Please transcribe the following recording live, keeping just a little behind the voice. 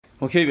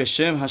אוקיי,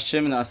 בשם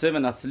השם נעשה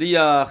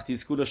ונצליח,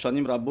 תזכו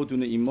לשנים רבות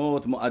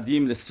ונעימות,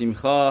 מועדים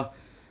לשמחה,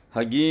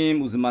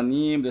 חגים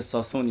וזמנים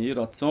לששון יהי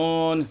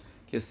רצון,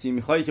 که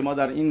سیمخایی که ما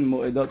در این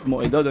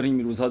موعدا داریم،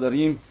 روزها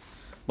داریم،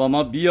 با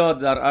ما بیاد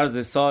در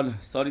عرض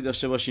سالی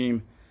داشته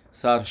باشیم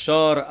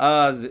سرشار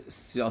از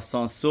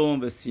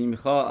سانسوم و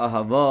سیمخا،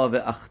 اهوا و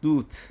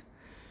اخدوت.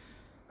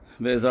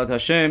 به عزت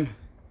هشم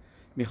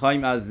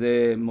میخوایم از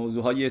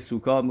موضوعهای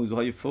سوکا،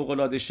 موضوعهای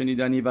فوق‌العاده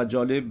شنیدنی و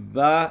جالب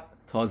و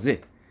تازه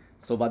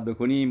صحبت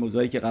بکنیم،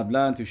 موضوعی که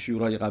قبلا تو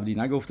شیورهای قبلی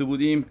نگفته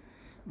بودیم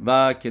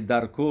و که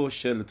در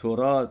کوشل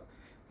تورات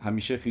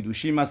همیشه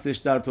خیدوشی هستش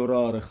در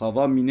تورا،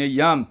 رخاوا مینه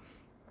یم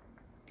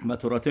و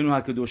توراتنو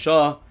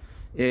هکدوشا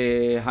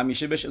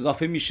همیشه بهش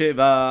اضافه میشه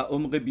و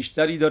عمق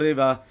بیشتری داره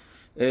و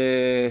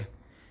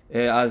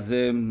از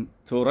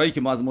تورایی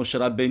که ما از موشه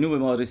ربینو به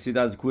ما رسید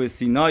از کوه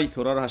سینای،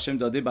 تورا رو هشم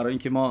داده برای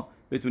اینکه ما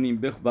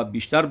بتونیم و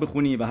بیشتر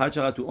بخونیم و هر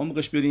چقدر تو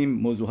عمقش بریم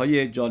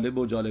موضوعهای جالب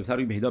و جالبتر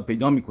رو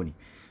پیدا میکنیم،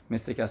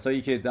 مثل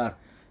کسایی که در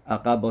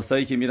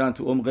قباسایی که میرن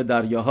تو عمق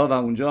دریاها و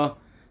اونجا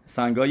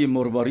سنگای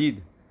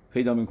مروارید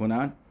پیدا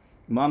میکنن.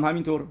 ما هم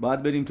همینطور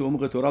باید بریم تو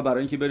عمق تورا برای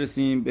اینکه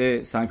برسیم به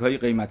سنگ‌های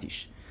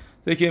قیمتیش.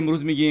 چیزی که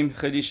امروز میگیم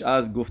خیلیش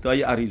از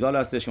گفته‌های اریزال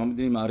هستش. ما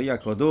می‌دونیم ماری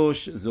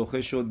اکادوش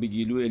زوخه شد به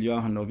گیلو الیا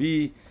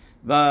حنوی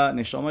و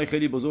نشامای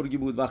خیلی بزرگی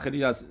بود و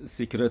خیلی از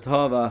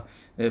سیکرت‌ها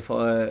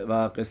و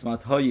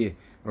قسمت‌های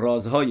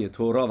رازهای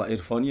تورا و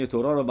عرفانی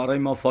تورا رو برای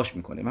ما فاش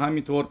میکنه. و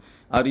همینطور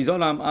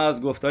اریزال هم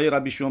از گفته‌های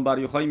ربی شیمون بر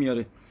یوخای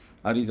میاره.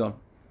 اریزال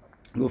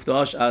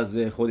گفتهاش از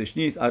خودش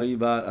نیست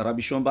و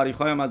ربی شیمون بر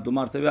یوخای هم از دو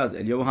مرتبه از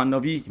الیا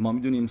حنوی که ما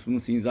میدونیم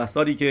 13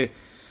 سالی که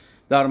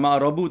در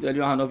معرا بود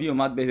الیا حنوی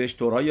اومد بهش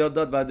تورا یاد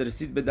داد و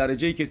رسید به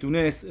درجه‌ای که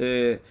تونست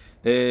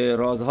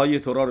رازهای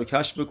تورا رو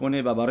کشف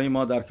بکنه و برای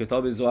ما در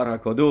کتاب زوار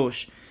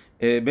حکادوش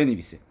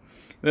بنویسه.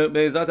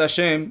 به عزت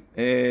هشم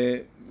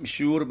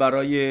شعور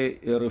برای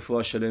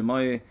رفوع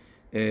شلمای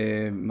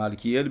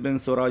ملکیل بن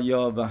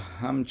سرایا و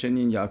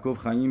همچنین یعقوب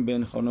خیم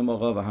بن خانم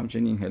آقا و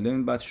همچنین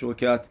هلن بت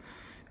شوکت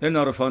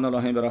نارفان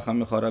اللهم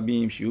برحم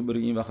خاربیم شیوع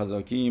بریم و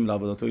خزاکیم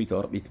لابداتوی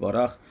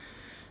بیتبارخ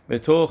به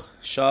توخ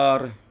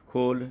شهر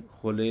کل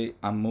خله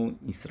امون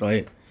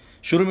اسرائیل.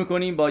 شروع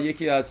میکنیم با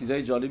یکی از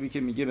چیزهای جالبی که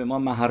میگه به ما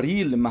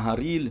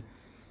محریل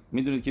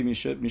میدونید که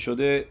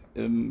میشده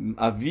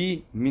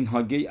اوی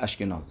منهاگی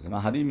اشکناز.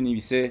 محریل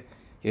مینویسه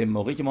که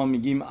موقعی که ما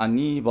میگیم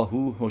انی و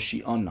هو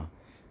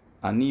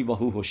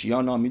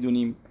هوشیانا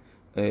میدونیم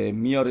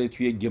میاره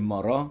توی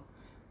گمارا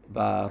و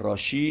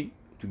راشی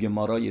تو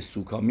گمارای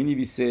سوکا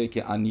مینویسه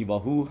که انی و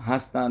هو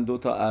هستن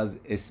دوتا از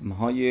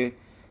اسمهای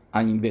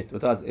انیبت،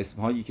 دوتا از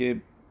اسمهایی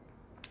که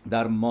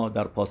در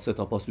سه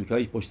تا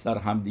پاسوک‌های پشت سر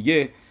هم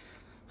دیگه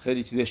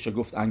خیلی چیزش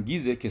گفت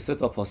انگیزه که سه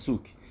تا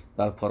پاسوک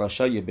در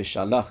پاراشای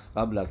بشلخ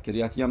قبل از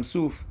کریت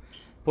یمسوف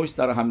پشت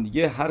سر هم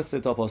دیگه هر سه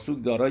تا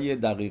پاسوک دارای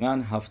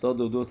دقیقاً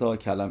 72 تا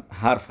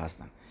حرف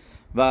هستن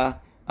و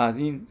از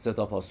این سه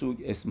تا پاسوک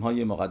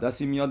اسمهای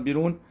مقدسی میاد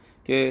بیرون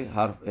که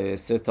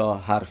سه تا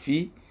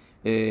حرفی،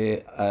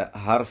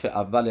 حرف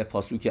اول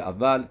پاسوک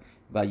اول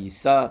و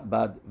یسا،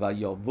 بعد و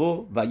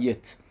یاوو و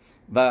یت،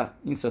 و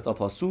این سه تا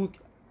پاسوک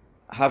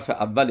حرف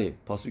اول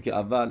پاسوک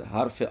اول،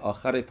 حرف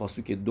آخر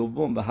پاسوک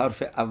دوم و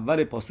حرف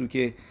اول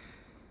پاسوک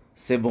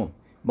سوم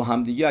با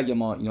همدیگه اگه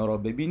ما اینا رو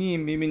ببینیم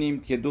میبینیم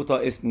که دو تا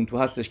اسم اون تو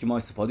هستش که ما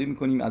استفاده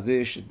میکنیم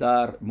ازش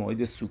در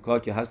موعد سوکا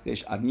که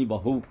هستش انی با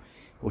هو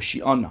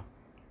هوشیانا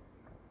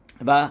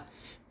و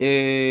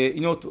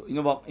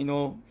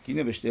اینو کی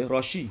نوشته؟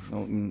 راشی.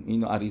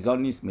 اینو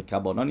اریزال نیست،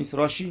 مکبانا نیست،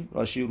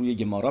 راشی روی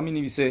گمارا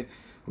مینویسه،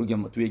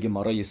 توی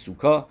گمارای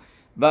سوکا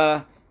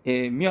و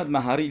میاد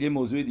محریل یه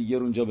موضوع دیگه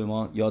رو اونجا به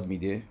ما یاد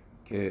میده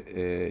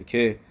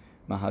که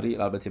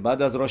محریل البته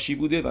بعد از راشی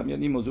بوده و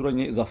میاد این موضوع رو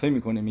اضافه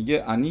میکنه،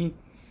 میگه انی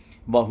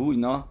باهو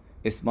اینا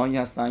اسمایی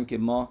هستن که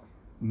ما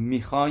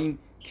میخوایم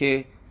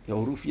که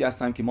حروفی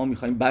هستن که ما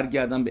میخوایم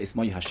برگردن به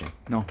اسمای هشم.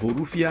 اینا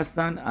حروفی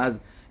هستن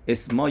از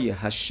اسمای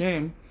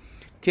هشم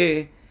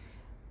که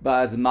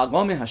از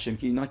مقام هشم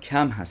که اینا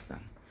کم هستن.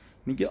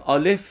 میگه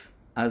الف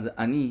از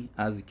انی،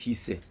 از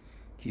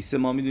کیسه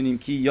ما میدونیم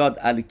کی یاد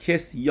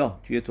الکس یا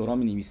توی تورا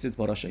می نویسید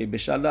پاراشای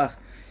بشلخ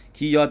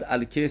کی یاد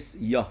الکس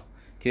یا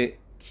که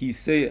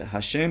کیسه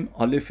هشم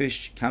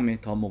الفش کمه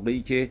تا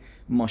موقعی که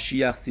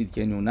ماشیخ سید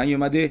که نو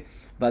نیومده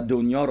و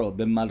دنیا رو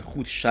به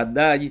ملخوت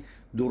شدعی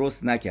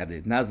درست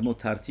نکرده، نظم و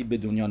ترتیب به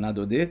دنیا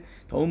نداده.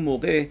 تا اون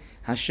موقع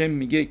هشم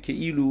میگه که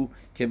ایلو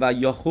که و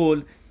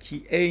یاخول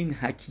کی این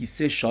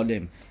حکیسه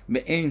شالم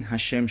به این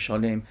هشم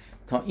شالم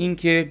تا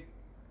اینکه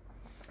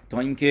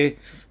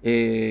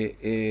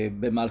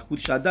به ملخوت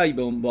شدعی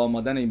با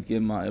آمدن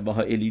با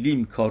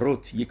الیلیم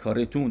کاروت یک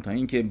کارتون تا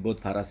اینکه بود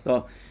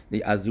پرستا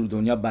از دور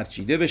دنیا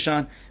برچیده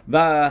بشن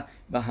و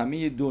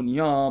همه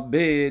دنیا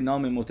به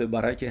نام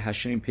متبرک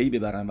هشم پی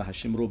ببرن و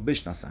هشم رو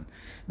بشناسن.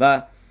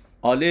 و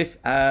الف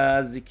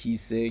از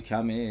کیسه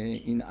کمه،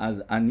 این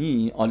از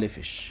انی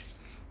الفش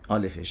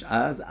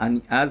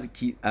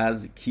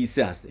از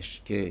کیسه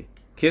هستش که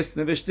کس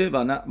نوشته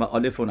و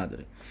الف رو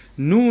نداره.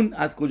 نون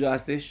از کجا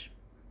هستش؟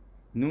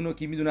 نونو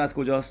کی میدونه از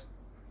کجاست؟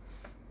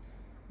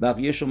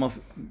 بقیه شما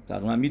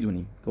تقریبا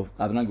میدونیم،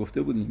 قبلا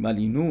گفته بودیم.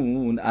 ولی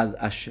نون از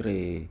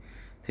اشره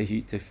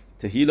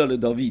تهیلال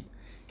داوید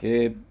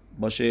که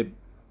باشه،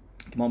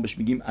 که ما بهش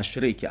میگیم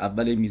اشره، که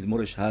اول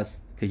میزمورش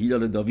هست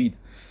تهیلال داوید.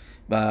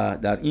 و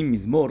در این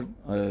میزمور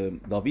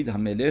داوید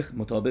هم ملخ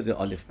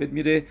مطابق الف بت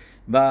میره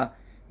و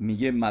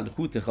میگه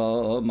ملخوت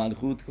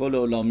کل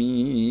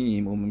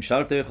علامیم و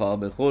ممشرت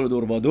خواب خور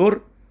دور و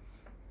دور.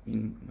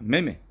 این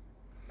ممه،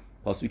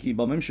 پاسوکی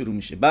با مم شروع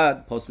میشه.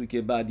 بعد پاسوک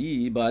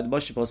بعدی باید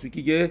باشه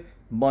پاسوکی که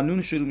با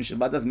نون شروع میشه،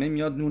 بعد از مم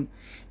میاد نون.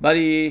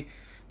 ولی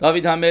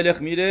داوید هم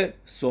ملخ میره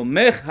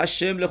سمخ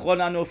هشم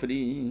لخون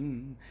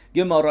انوفلیم.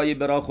 گمارای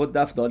برا خود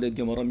دفت دالت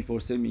گمارا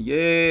میپرسه،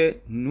 میگه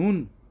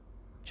نون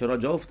چرا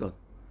جا افتاد؟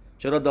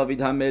 چرا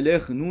داوید هم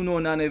ملخ نون رو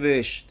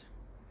ننوشت؟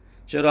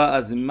 چرا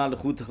از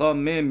ملخوت خا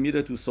مم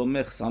میره تو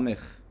سمخ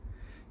سمخ؟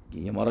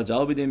 یه ما را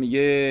جواب میده،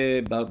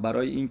 میگه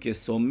برای این که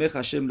سمخ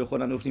هشم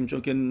لخون افتیم،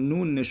 چون که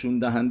نون نشون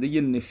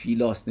دهنده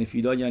نفیلاست.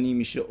 نفیلا یعنی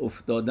میشه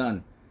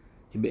افتادن،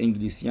 که به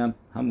انگلیسی هم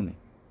همونه،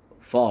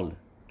 فال،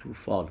 تو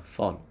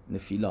فال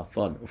نفیلا،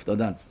 فال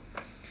افتادن،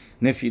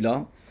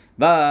 نفیلا.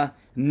 و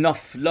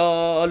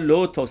نفلا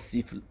لو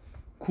توصیف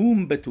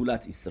کوم به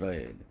طولت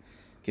اسرائیل،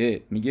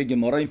 که میگه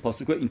گمارا این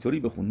پاسوکو اینطوری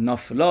بخون،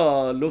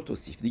 نفلا لو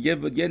توصیف،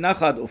 دیگه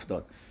نخواهد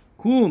افتاد.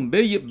 کوم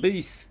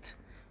بیست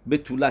به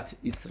طولت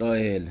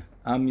اسرائیل،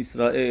 ام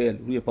اسرائیل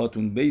روی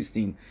پاتون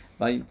بیستین.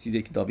 و این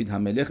چیزی که داوید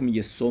هم ملخ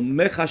میگه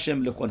سمخ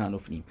هشم لخون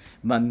هنفنیم،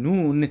 و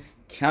نون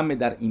کم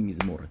در این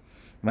میزمور.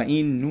 و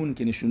این نون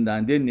که نشون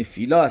دهنده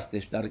نفیلا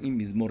هستش در این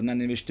میزمور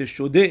ننوشته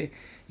شده.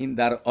 این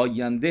در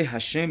آینده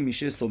هشم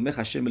میشه سمخ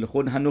هشم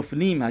لخون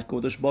هنفنیم.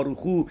 کدوش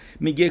باروخو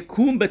میگه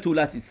کوم به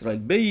طولت اسرائیل،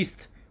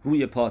 بیست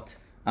روی پات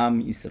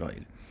ام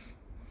اسرائیل.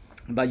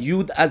 و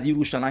یود از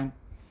یروشلایم،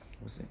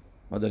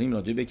 ما داریم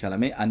راجع به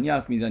کلمه انی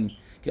حرف میزنیم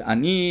که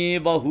انی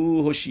و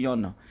هو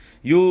هوشیانا.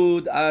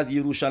 یود از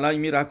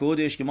یروشلایم میره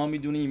کدش، که ما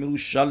میدونیم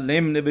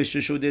یروشلم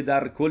نوشته شده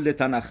در کل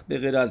تنخ به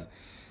غیر از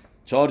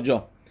 4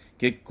 جا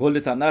که کل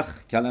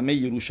تنخ کلمه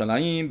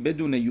یروشلایم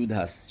بدون یود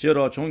هست.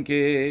 چرا؟ چون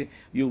که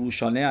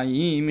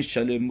یروشلایم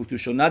شلم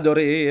توشو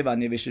نداره و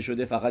نوشته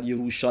شده فقط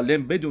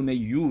یروشلم بدون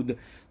یود،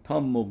 تا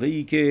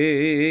موقعی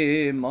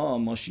که ما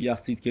ماشیخ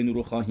سیدکن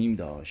رو خواهیم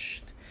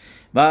داشت.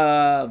 و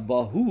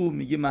واهو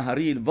میگه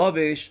محریل،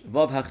 واوش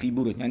واو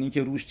حقیبوره، یعنی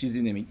که روش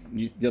چیزی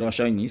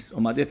دراشای نیست،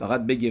 اومده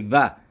فقط بگه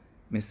و،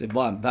 مثل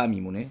و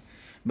میمونه.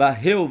 و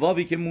ه و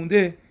واوی که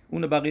مونده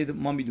اون بقیه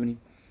ما میدونیم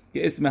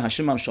که اسم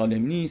هشم هم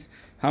شالم نیست.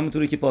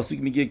 همونطوری که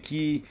پاسوک میگه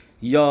کی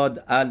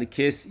یاد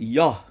الکس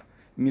یاه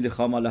میل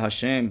خامال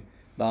هشم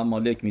و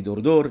مالک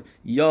میدردور،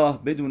 یا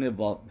بدون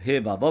واو،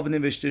 ه و واو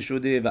نوشته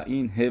شده و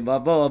این ه و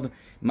واو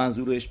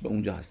منظورش به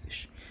اونجا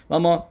هستش. و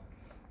ما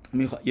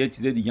یه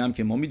چیز دیگه هم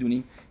که ما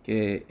میدونیم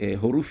که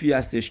حروفی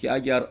هستش که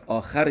اگر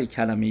آخر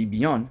کلمه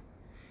بیان،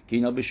 که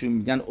اینا بهشون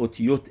میگن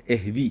اوتیوت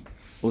اهوی،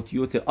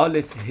 اوتیوت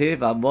الف ه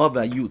و واو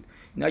و یود،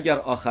 این اگر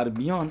آخر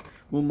بیان،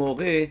 اون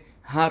موقع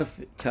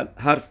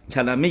حرف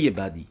کلمه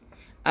بعدی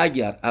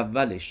اگر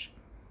اولش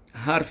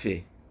حرف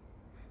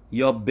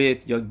یا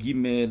بیت یا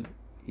گیمل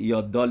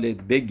یا دالت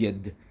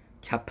بگد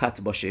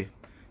کپت باشه،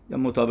 یا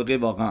مطابقه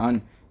واقعا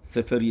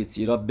سفر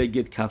یسیرا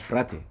بگد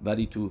کفرته،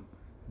 ولی تو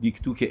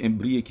دیکتو که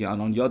امبریه که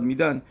الان یاد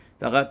میدن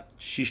فقط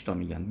 6 تا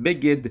میگن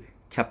بگد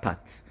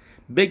کپت.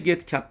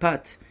 بگد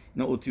کپت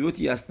اینا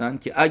اوتیوتی هستن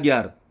که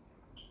اگر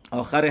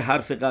آخر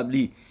حرف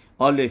قبلی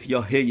الف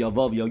یا ه یا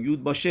واو یا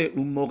یود باشه،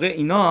 اون موقع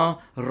اینا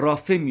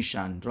رافع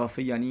میشن.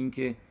 رافع یعنی این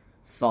که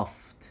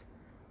سافت،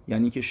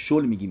 یعنی که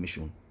شل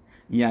میگیمشون،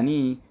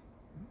 یعنی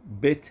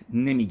بت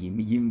نمیگیم،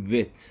 میگیم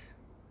وت.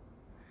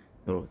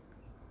 درست.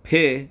 پ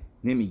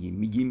نمیگیم،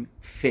 میگیم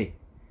ف.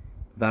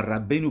 و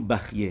ربینو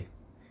بخیه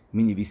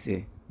می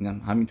نویسه، اینم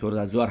همینطور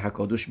از زوار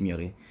حکادوش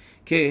میاره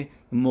که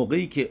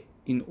موقعی که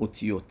این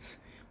اوتیوت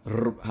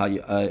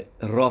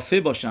رافع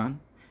باشن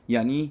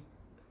یعنی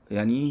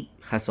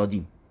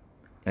خسادیم،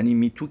 یعنی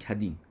میتوک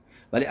هدیم.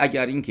 ولی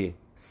اگر این که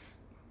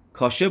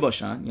کاشه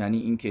باشن، یعنی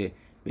این که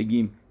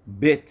بگیم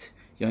بت،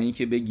 یا این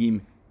که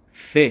بگیم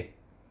ف،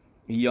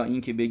 یا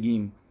این که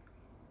بگیم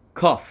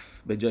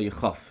کاف به جای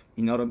خاف،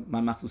 اینا رو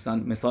من مخصوصا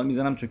مثال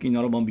میزنم چون که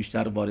اینا رو ما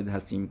بیشتر وارد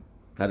هستیم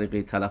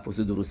طریق تلفظ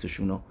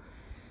درستشونو.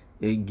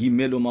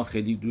 گیمل و ما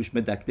خیلی دوش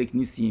به دکتک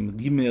نیستیم،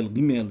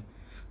 گیمل.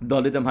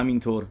 دالت هم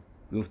همینطور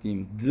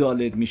گفتیم،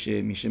 دالت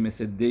میشه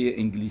مثل دی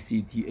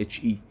انگلیسی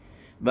THE.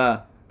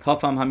 و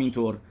تاف هم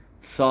همینطور،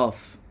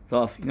 صاف.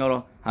 اینا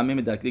رو همه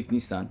به دکتک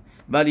نیستن،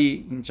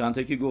 ولی این چند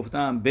تا که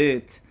گفتم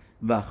بت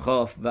و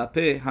خاف و پ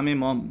همه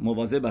ما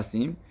مواظب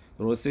هستیم.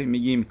 درسته؟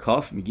 میگیم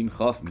کاف، میگیم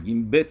خاف،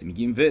 میگیم بت،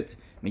 میگیم وت،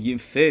 میگیم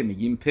ف،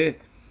 میگیم پ.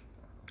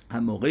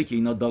 هم موقعی که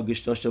اینا داگش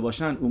داشته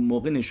باشن، اون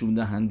موقع نشون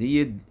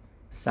دهنده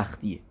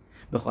سختیه.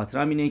 به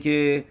خاطر همینه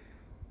که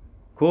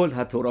کل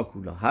هتورا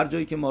کولا، هر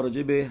جایی که ما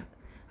راجع به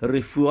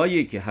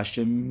رفوایی که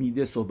هشم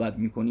میده صحبت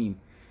میکنیم،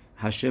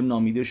 هشم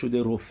نامیده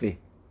شده رفه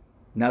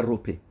نه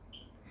رپه.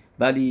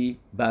 ولی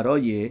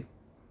برای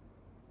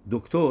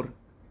دکتر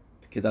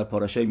که در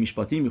پاراشای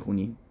میشپاتی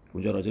میخونیم،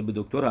 کجا راجع به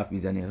دکتر حرف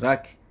میزنه،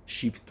 رک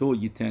شیفتو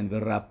یتن و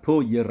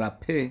رپو ی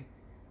رپه،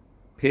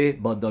 پ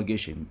با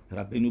داگشه.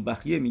 ربینو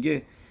بخیه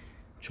میگه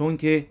چون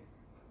که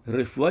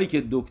رفوایی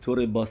که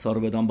دکتر باسار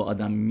بدان با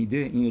آدم میده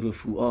این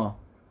رفوا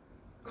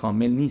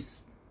کامل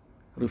نیست،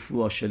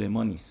 رفوا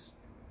شلما نیست.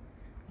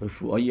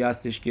 رفوایی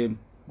هستش که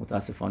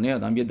متاسفانه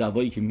آدم یه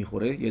دوایی که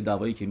میخوره، یه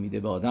دوایی که میده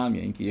به آدم،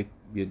 یا اینکه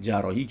یه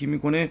جراحی که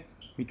میکنه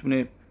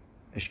میتونه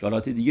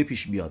اشکالات دیگه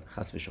پیش بیاد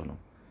خسفشانو،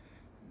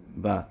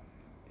 و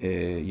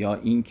یا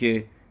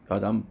اینکه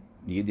آدم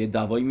یه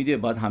دوایی میده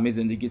بعد همه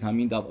زندگیت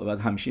همین بعد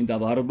همیشه این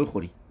دوا رو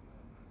بخوری،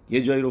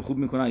 یه جایی رو خوب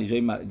میکنن یه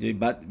جایی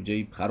بد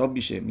جایی خراب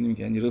میشه. میدونیم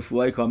که یعنی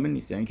رفوای کامل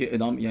نیست، یعنی که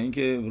ادامه، یعنی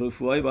که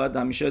رفوای باید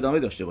همیشه ادامه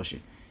داشته باشه،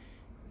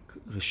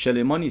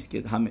 شلما نیست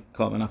که همه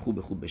کاملا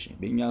خوب بشه.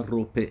 به این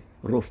روپه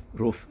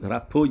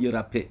رپوی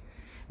رپه.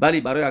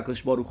 ولی برای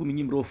اکاش باروخو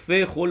میگیم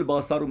رفه خل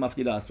باسار و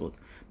مفتیل اسود.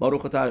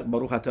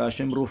 باروخ تا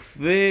هشم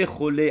رفه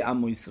خله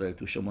اما اسرائیل،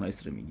 تو شمون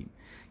اسرائیل میگیم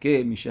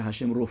که میشه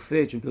هشم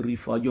رفه چون که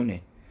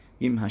ریفایونه.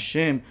 این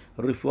هشم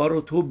رفوا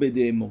رو تو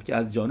بده موقع که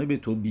از جانب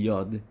تو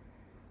بیاد،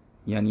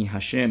 یعنی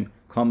هشم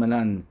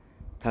کاملا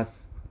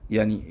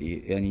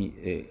یعنی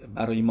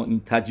برای ما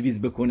این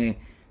تجویز بکنه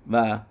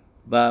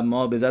و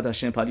ما به ذات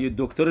هشم پلی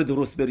دکتر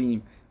درست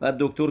بریم و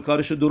دکتر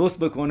کارشو درست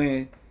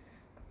بکنه،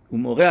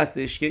 اون موقع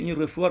هستش که این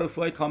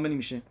رفوای کامل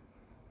میشه.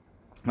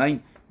 من این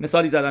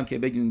مثالی زدم که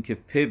بگیم که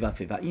پ و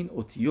ف و این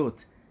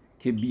اوتیوت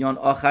که بیان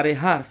آخر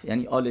حرف،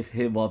 یعنی الف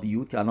ه واو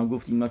یود که الان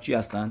گفتیم اینا چی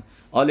هستن؟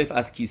 الف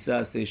از کیسه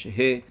هستش،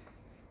 ه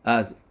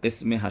از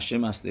اسم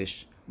هشم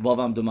هستش،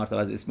 واو هم 2 مرتبه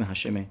از اسم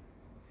هشمه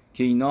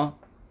که اینا،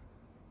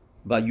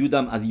 و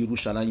یودم از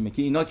یروشلیمه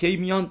که اینا کی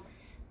میان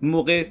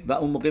موقع، و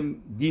اون موقع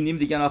دینیم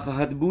دیگه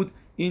نخواهد بود.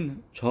 این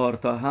 4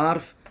 تا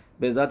حرف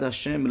به ذات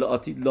هشم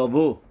لاتید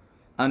لاوو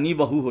انی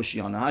و هو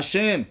هوشیانه،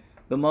 هشم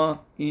به ما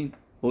این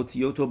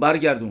اوتیوتو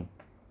برگردون،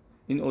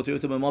 این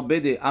اوتیوتو به ما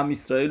بده، ام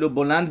اسرائیل رو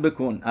بلند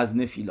بکن از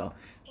نفیلا،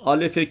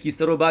 الف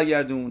کیسه رو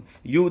برگردون،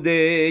 یود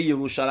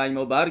یروشلیم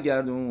رو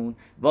برگردون،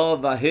 و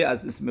ه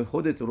از اسم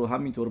خودت رو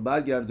همینطور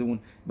برگردون،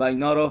 و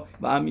اینا رو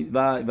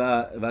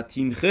و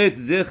تیمخت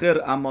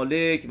زخر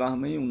امالک و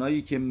همه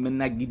اونایی که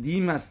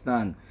منگدیم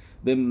هستن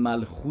به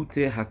ملخوت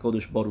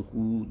حکادش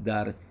باروخو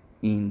در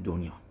این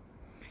دنیا.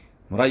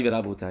 مرای به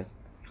ربوتای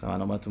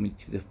خواهن تو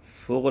چیز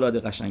فوق العاده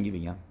قشنگی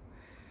بگم.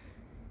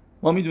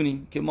 ما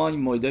میدونیم که ما این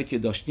موعدایی که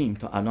داشتیم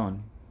تا الان،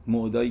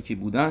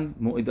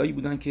 موعدایی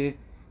بودن که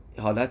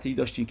حالتی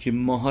داشتیم که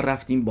ماها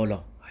رفتیم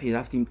بالا،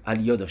 رفتیم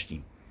علیا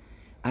داشتیم،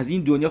 از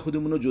این دنیا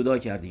خودمون رو جدا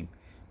کردیم.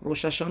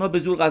 روش هاشانا به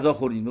زور غذا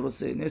خوردیم،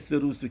 درست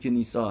نصف روز تو که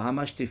نیسا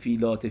همش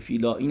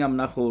تفیلا،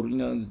 اینم نخور،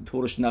 اینا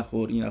تورش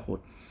نخور، این نخور.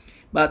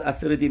 بعد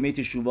عصر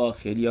دیمیت شوبا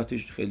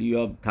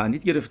خیلیا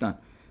تعنید گرفتن،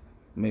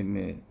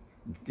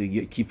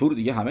 کیپور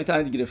دیگه همه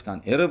تعنید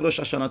گرفتن، عرب روش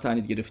هاشانا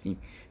تعنید گرفتیم.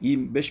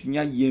 این بهش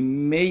میگن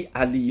یمی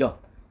علیا،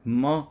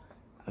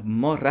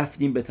 ما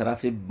رفتیم به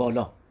طرف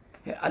بالا،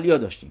 علیا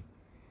داشتیم.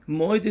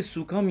 موعد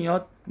سوکا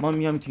میاد، ما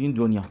میایم تو این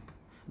دنیا،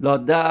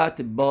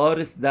 لادت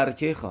بارس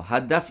درکیخا،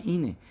 هدف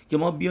اینه که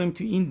ما بیایم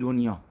تو این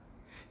دنیا،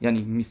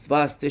 یعنی میسوا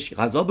هستش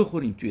غذا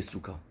بخوریم توی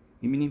سوکا.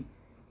 میبینیم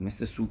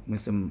مثل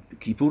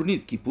کیپور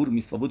نیست، کیپور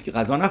میسوا بود که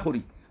غذا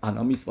نخوری،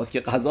 الان میسواست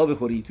که غذا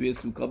بخوری، توی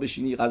سوکا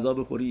بشینی غذا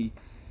بخوری.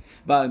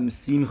 و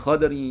سیمخا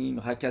داریم،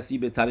 هر کسی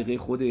به طریق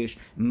خودش،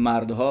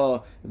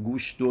 مردها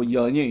گوشت و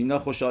یانی اینا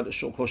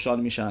خوشحال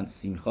میشن،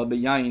 سیمخا به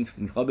یین،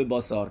 سیمخا به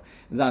باسار،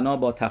 زنا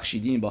با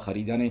تخشیدین،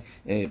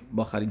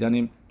 با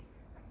خریدن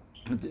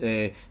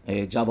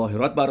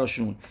جواهرات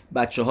براشون،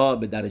 بچه ها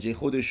به درجه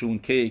خودشون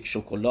کیک،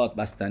 شکلات،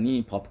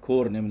 بستنی،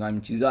 پاپکورن، نمیدونم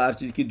این چیزا، هر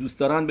چیزی که دوست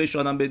دارن بهش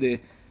آدم بده.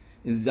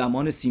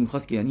 زمان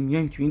سیمخاست که یعنی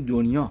میایم تو این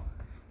دنیا،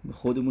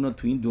 خودمون رو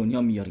تو این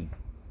دنیا میاریم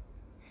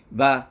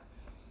و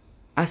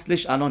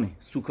اصلش الانه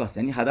سوکاست،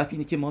 یعنی هدف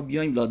اینه که ما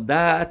بیایم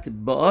لادت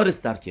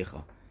بارس در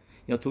کیخا،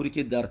 یا طوری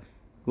که در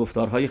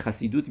گفتارهای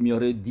خسیدوت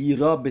میاره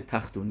دیرا به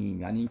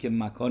تختونیم، یعنی اینکه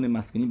مکان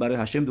مسکونی برای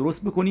هشم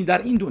درست بکنیم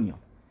در این دنیا،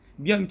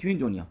 بیایم تو این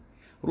دنیا.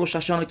 روش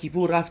هاشانا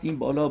کیپور رفتیم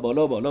بالا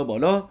بالا بالا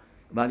بالا،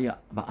 ولی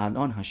و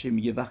الان هشم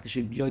میگه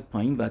وقتشه بیاید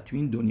پایین و تو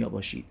این دنیا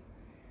باشید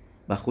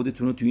و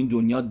خودتون رو تو این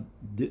دنیا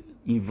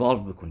اینوالو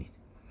بکنید.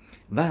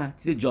 و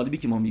چیز جالبی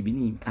که ما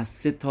میبینیم از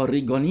 3 تا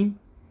رگانیم،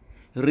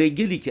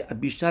 رگلی که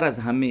بیشتر از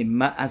همه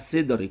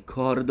معسه داره،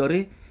 کار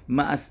داره،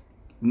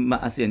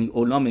 معسه یعنی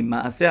علام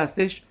معسه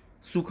هستش،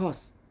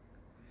 سوکاست.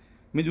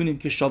 میدونیم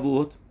که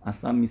شابوت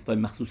اصلا میسوای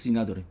مخصوصی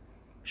نداره،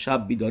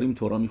 شب بیداریم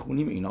تورا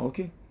میخونیم اینا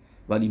اوکی،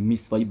 ولی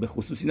میسوایی به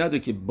خصوصی نداره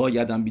که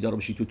بایدم بیدار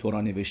باشی تو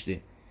تورا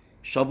نوشته.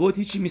 شابوت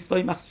هیچی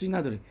میسوای مخصوصی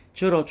نداره.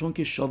 چرا؟ چون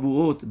که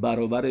شابوت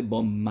برابر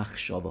با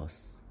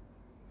مخشاباست،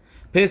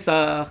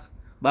 پسخ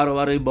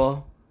برابر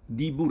با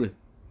دیبوره،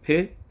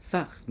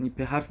 پسخ یعنی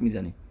په حرف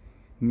میزنه.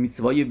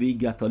 میتوای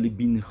ویگتالی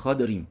بینخا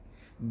داریم،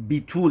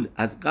 بیتول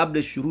از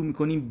قبل شروع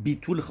میکنیم،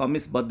 بیتول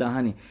خامس با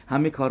دهنه،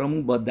 همه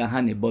کارامون با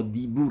دهنه، با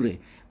دیبوره،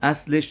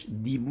 اصلش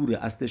دیبوره،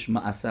 اصلش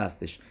معسه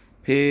هستش.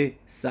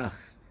 پسخ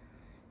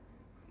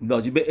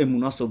واجب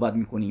امونا صحبت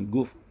میکنیم،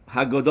 گفت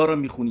هگادا رو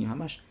میخونیم،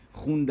 همش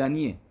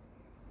خوندنیه،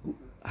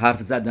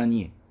 حرف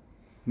زدنیه.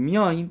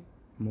 میایم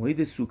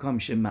موعد سوکا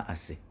میشه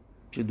معسه،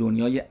 چه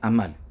دنیای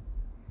عمل.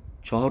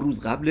 4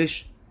 روز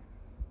قبلش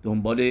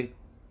دنبال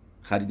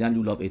خریدن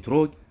لولاب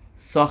اتروک،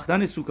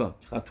 ساختن سوکا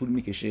چقدر طول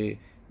میکشه،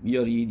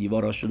 بیاری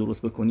دیواراشو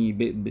درست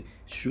بکنی،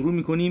 شروع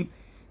میکنیم.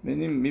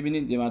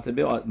 میبینید یه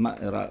مرتبه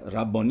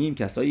ربانیم،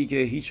 کسایی که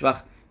هیچ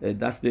وقت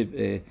دست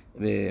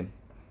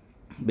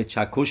به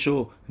چکش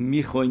و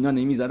میخ و اینا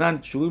نمیزدن،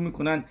 شروع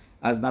میکنن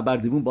از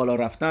نبردگون بالا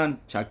رفتن،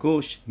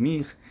 چکش،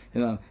 میخ،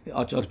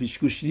 آچار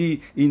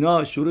پیچکوشی،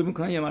 اینا شروع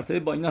میکنن یه مرتبه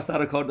با اینا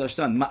سر کار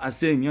داشتن.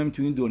 معصه میایم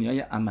تو این دنیای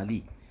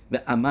عملی، به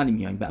عمل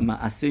میایم، به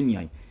معصه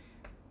میایم.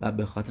 و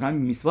به خاطر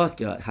همین میسواست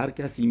که هر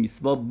کسی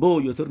میسوا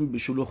با یا طور به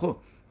شلوخو،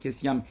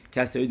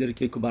 کسایی داره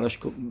که براش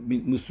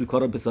سوکا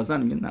رو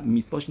بسازن،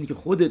 میسواش اینه که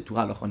خودت تو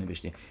حلاخا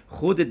نوشته،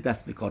 خودت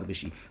دست به کار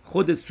بشی،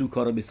 خودت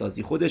سوکا رو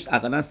بسازی، خودش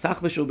اقلا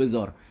سقفش رو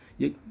بذار،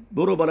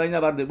 برو بالای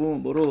نورده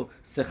بون، برو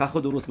سخخ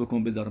رو درست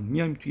بکن بذار.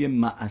 میایم توی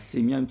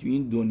معصه، میایم توی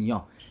این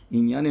دنیا.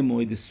 این یعنی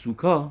موعد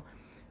سوکا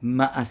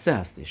معصه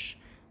هستش.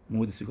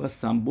 موعد سوکا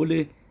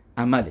سمبل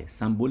عمله،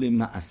 سمبل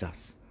معصه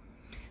است.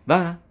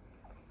 و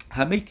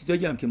همه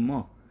چیزایی هم که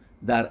ما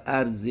در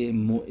عرض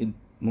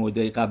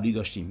موعدهای قبلی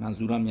داشتیم،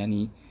 منظورم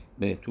یعنی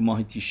به تو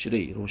ماه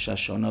تیشری، روش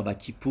هاشانا و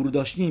کیپور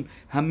داشتیم،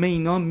 همه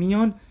اینا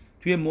میان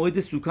توی موعد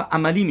سوکا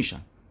عملی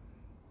میشن.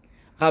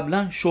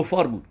 قبلا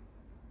شofar بود،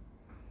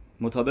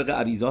 مطابق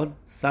اریزال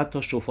 100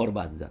 تا شofar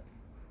بعد زد.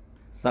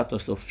 100 تا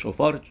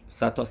شofar،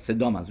 100 تا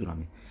صدا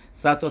منظورمه.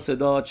 100 تا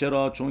صدا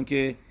چرا؟ چون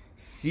که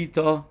 30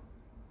 تا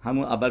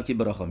همون اول که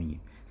براخا میگیم،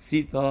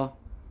 30 تا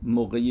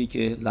موقعی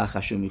که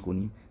لخشو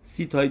میخونیم،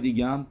 30 تای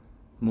دیگه هم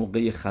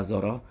موقع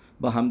خزارا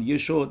با هم دیگه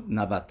شد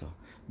 90 تا.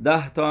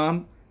 10 تا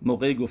هم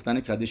موقع گفتن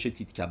کدش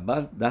تیت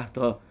کبل، 10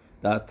 تا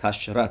در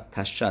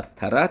تشت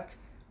ترت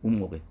اون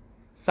موقع.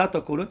 100 تا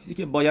کلوت چیزی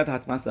که باید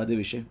حتما زده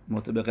بشه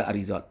مطابق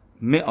اریزال،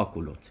 100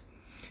 کلوت.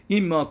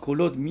 این 100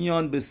 کلوت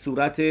میان به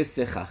صورت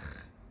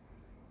سخخ،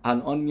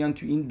 الان میان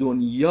تو این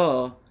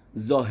دنیا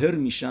ظاهر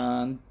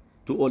میشن،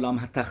 تو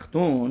عالم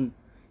تختون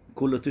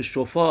کلوت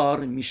شofar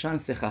میشن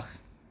سخخ.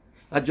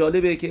 و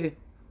جالبه که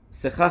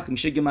سخخ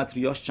میشه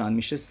گمتریاش چند؟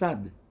 میشه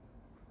 100.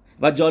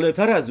 و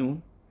جالبتر از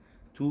اون،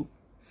 تو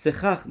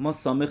سخخ ما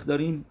سامخ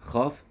داریم،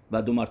 خاف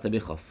و 2 مرتبه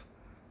خاف،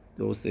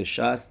 درسته؟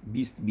 60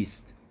 20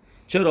 20.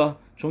 چرا؟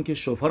 چون که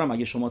شofar هم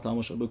اگه شما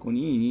تماشا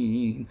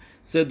بکنین،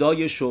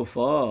 صدای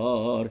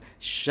شofar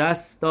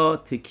 60 تا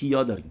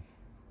تکیا داریم.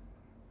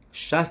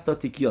 60 تا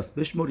تکیاست،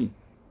 بشمرین،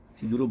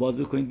 سیدو رو باز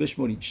بکنید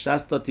بشمرین،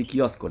 60 تا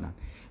تکیاس کنن،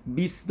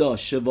 20 تا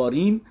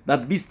شواریم و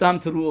 20 تا هم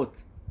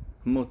تروت،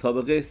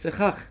 مطابق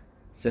سخخ.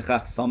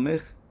 سخخ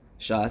سامخ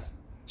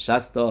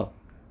 60 تا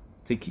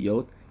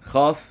تکیوت،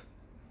 خاف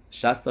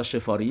 60 تا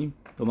شفاریم،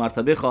 2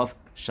 مرتبه خاف،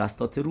 60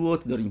 تا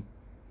تروت داریم.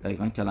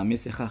 دقیقاً کلمه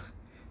سخخ.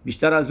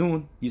 بیشتر از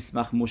اون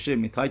یسمخ موشه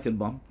میتایتل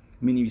بام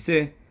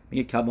مینویسه،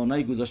 میگه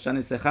کوانای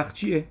گذاشتن سخخ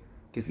چیه؟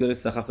 کسی داره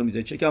سخخ رو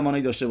میذاره چه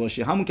کوانایی داشته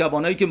باشه؟ همون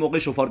کوانایی که موقع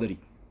شofar داری.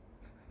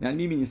 یعنی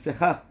میبینیم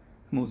سخخ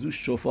موضوع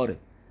شofاره.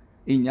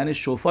 این یعنی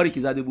شofاری که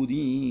زده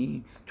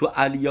بودیم تو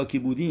علیا که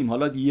بودیم،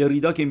 حالا یه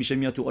ریدا که میشه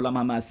میاد تو عالم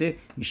همسه،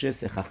 میشه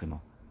سخخ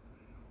ما.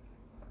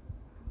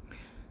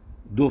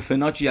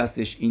 دوفنا چی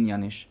هستش این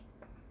یعنیش؟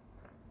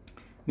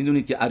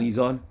 میدونید که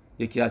اریزال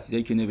یکی از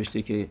چیزایی که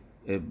نوشته که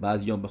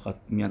بعضیا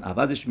بخواد میان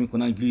عوضش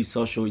میکنن،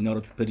 گلیساشو اینا رو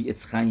تو پری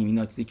اتخایم،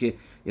 اینا چیزی که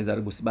یه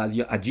ذره بوسی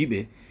بعضیا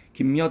عجیبه،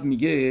 که میاد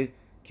میگه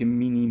که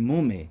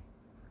مینیمم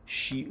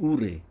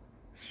شیعور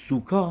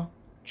سوکا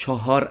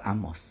 4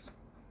 اماست.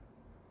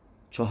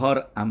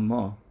 4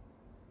 اما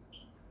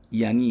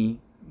یعنی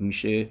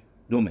میشه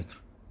 2 متر.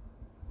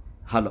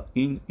 حالا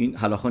این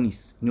حلاخا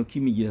نیست، اینو کی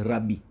میگه؟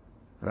 ربی،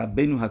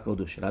 ربینو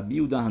حکادوش، ربی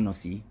و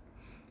دهناسی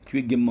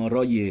توی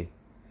گمارای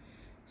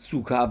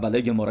سوکا،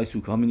 اوله گمارای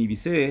سوکا می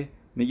نویسه،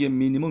 میگه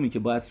مینیمومی که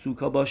باید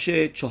سوکا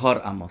باشه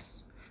 4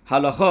 اماست.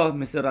 حلاخا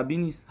مثل ربی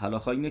نیست،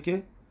 حلاخا اینه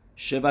که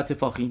شبت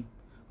فاخیم،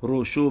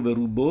 روشو و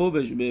روبو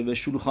و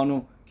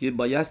شلوخانو که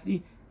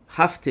بایستی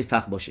 7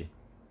 تفخ باشه،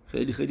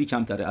 خیلی خیلی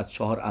کمتره از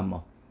 4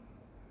 اما.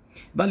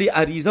 ولی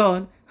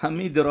اریزان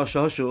همه دراشه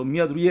هاشو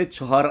میاد روی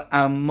 4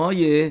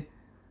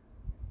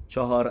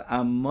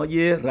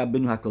 امای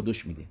ربنو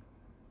حکادوش میده.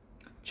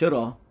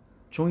 چرا؟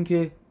 چون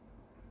که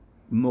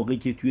موقعی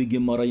که توی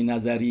گمارای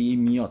نظریه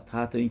میاد،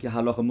 حتی اینکه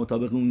حلاخه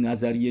مطابق اون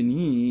نظریه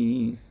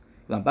نیست،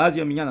 و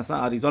بعضیا میگن اصلا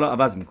اریزا رو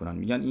عوض میکنن،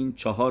 میگن این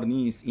 4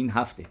 نیست، این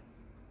 7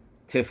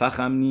 تفخ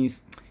هم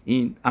نیست،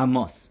 این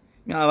اماست،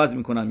 میگن عوض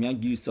میکنن، میگن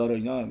گیرسا رو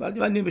اینا،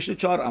 ولی نمیشه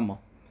 4 اما.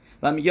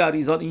 و میگه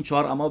اریزال این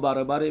 4 اما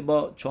برابر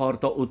با 4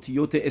 تا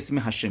اوتیوت اسم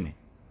هشمه.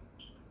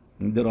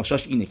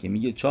 دراشاش اینه که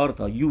میگه 4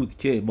 تا یود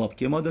که باب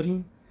که ما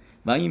داریم،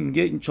 و این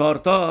میگه این 4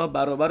 تا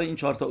برابر این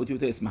 4 تا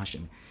اوتیوت اسم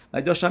هشمه.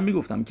 و داشتم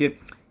میگفتم که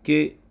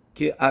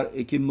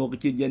موقعی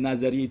که یه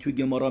نظریه توی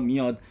گمارا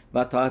میاد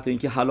و تا حتی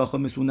اینکه حلاخا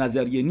مثل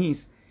نظریه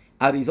نیست،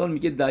 اریزال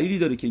میگه دلیلی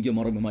داره که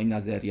گمارا به ما این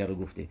نظریه رو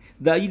گفته،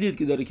 دلیلی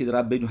که داره که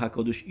ربینو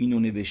حکادوش اینو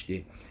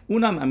نوشته،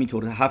 اونم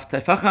همینطور 7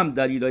 تفخ هم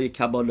دلیلای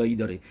کبالایی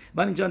داره.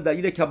 من اینجا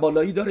دلیل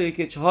کبالایی داره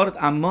که 4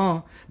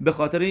 اما به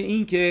خاطر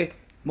این که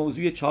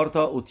موضوع 4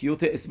 تا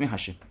اوتیوت اسم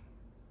هشم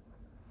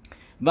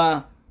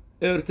و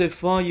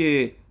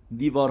ارتفاع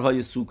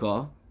دیوارهای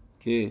سوکا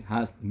که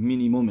هست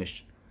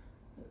مینیمومش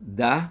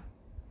 10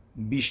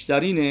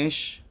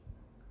 بیشترینش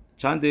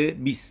چنده؟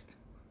 20.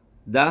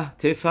 10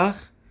 تفخ،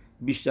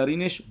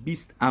 بیشترینش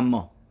 20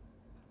 اما،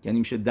 یعنی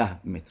میشه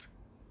 10 متر.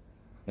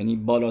 یعنی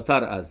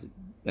بالاتر از،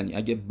 یعنی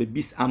اگه به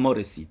 20 اما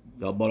رسید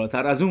یا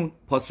بالاتر از اون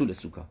پاسول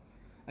سوکا.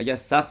 اگه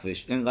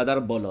سقفش اینقدر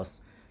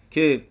بالاست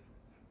که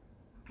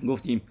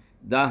گفتیم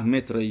 10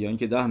 متر یا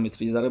اینکه 10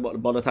 متر یه ذره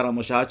بالاتر هم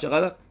باشه هر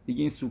چقدر، دیگه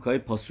این سوکای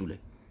پاسوله.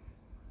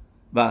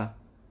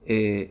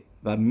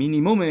 و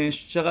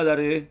مینیمومش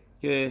چقدره؟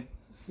 که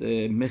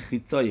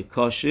مخیطای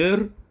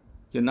کاشر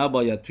که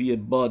نباید توی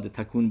باد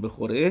تکون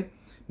بخوره،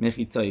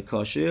 مخیطای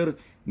کاشر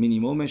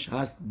مینیمومش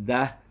هست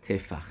 10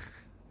 تفخ.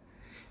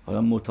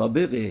 حالا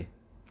مطابق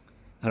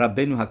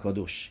ربنو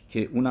حکادوش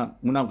که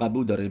اونم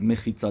قبول داره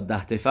مخیطا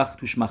 10 تفخ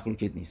توش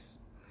مخلوقت نیست،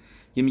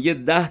 که میگه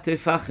 10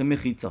 تفخ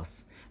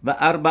مخیطاست و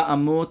 4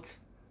 اموت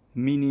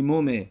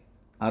مینیموم،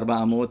 4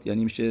 اموت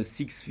یعنی میشه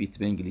 6 فیت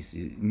به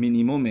انگلیسی،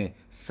 مینیموم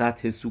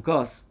سطح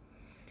سوکاست.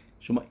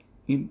 شما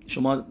این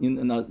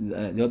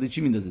یاد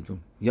چی میندازتون؟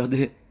 یاد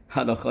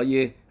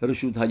هلاخای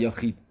رشود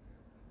هیاخید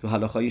تو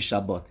هلاخای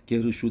شبات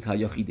که رشود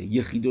هیاخیده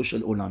یخیدوش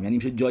العالم، یعنی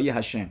میشه جای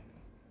هشم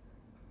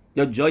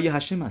یا جای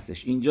هشم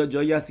هستش. اینجا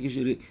جایی هست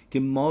که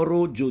ما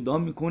رو جدا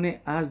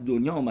میکنه از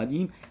دنیا.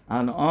 آمدیم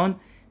الان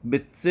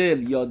به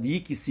цел یادی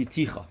کی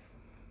سیتیخا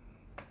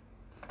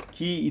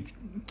کی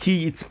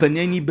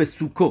ایتپنینی به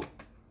سوکو.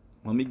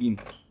 ما میگیم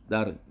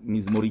در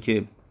میزموری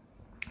که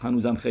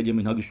هنوزم خیلی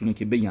منهاجشونه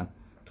که بگن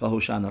تا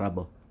هوشن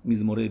ربا،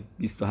 میزمور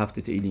 27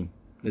 تیلیم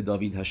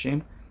لداوید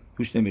هشم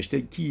توش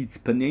نوشته کی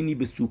ایتپنینی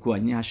به سوکو،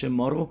 یعنی هشم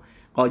ما رو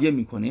قایم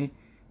میکنه،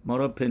 ما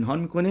رو پنهان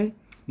میکنه،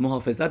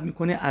 محافظت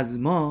میکنه از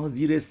ما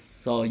زیر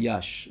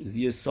سایش.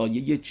 زیر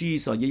سایه چی؟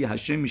 سایه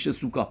هشم میشه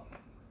سوکا.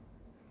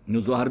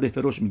 نزوهر به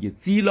فروش میگه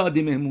څیلاد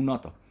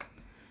مهموناتا،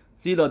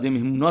 څیلاد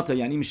مهموناتا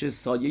یعنی میشه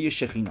سایه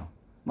شخینا.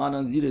 ما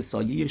الان زیر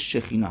سایه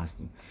شخینا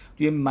هستیم،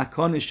 توی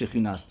مکان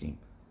شخینا هستیم،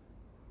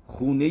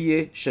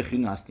 خونه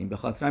شخینا هستیم. به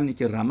خاطر همینه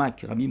که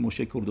رمک ربی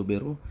موشه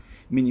کردوبرو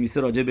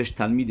مینویسه راجبش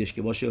تلمیدش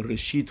که باشه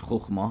رشید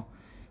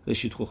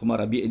خخما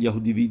ربی الیاهو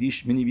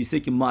دیویدیش مینویسه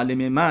که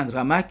معلم من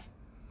رمک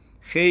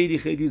خیلی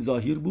خیلی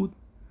ظاهر بود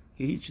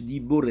که هیچ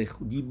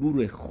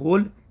دیبور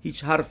خل،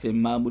 هیچ حرف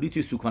معمولی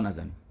توی سوکا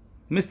نزنی،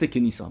 مثل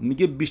کنیسا.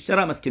 میگه بیشتر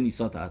هم از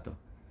کنیسا تا حتی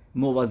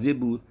مواظب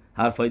بود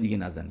حرفای دیگه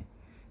نزنی.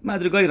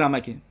 مدرگای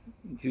رمکه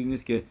چیزی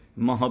نیست که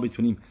ماها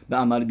بتونیم به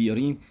عمل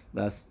بیاریم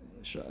و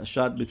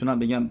شاید بتونم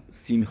بگم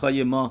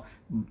سیمخای ما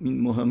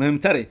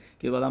مهمتره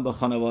که بعدم با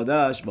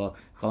خانوادهش، با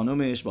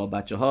خانومش، با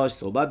بچه‌هاش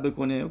صحبت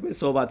بکنه، به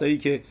صحبتایی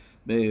که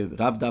به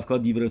رب دفکا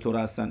دیورتور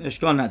هستن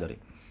اشکال نداره.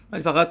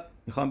 ولی فقط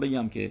میخوام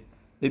بگم که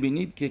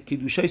ببینید که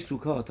کیدوشای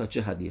سوکا تا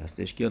چه حدی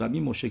هستش که ربی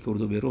موشه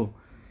کردوبرو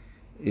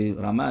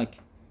رمک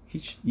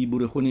هیچ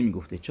دیبور خو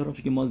نمیگفته. چرا؟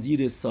 چون که ما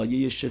زیر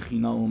سایه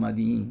شخینا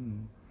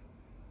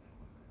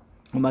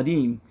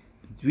اومدیم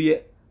توی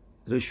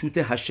رشوت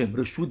هشم،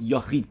 رشوت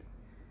یاخید.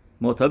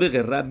 مطابق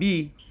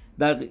ربی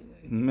در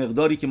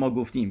مقداری که ما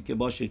گفتیم که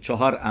باشه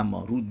 4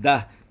 اما رو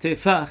 10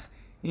 تفخ،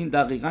 این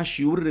دقیقاً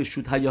شیور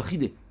رشوت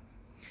هیاخیده.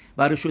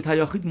 و رشوت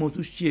هیاخید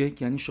موضوعش چیه؟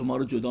 که یعنی شما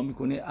رو جدا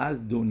میکنه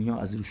از دنیا،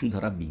 از رشوت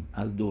ربی،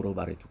 از دور و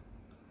برتون،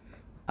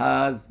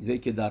 از چیزایی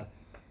که در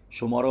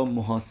شما رو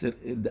محاصر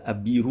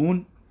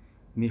بیرون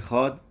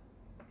میخواد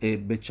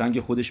به چنگ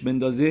خودش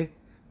بندازه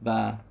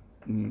و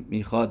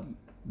میخواد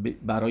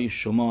برای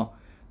شما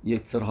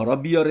یک سرها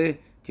بیاره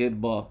که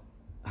با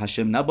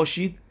هشم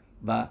نباشید.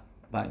 و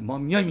ما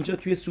میایم اینجا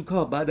توی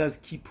سوکا بعد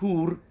از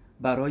کیپور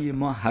برای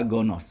ما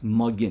هگاناس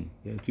ماگن،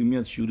 یعنی توی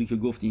میاد شوری که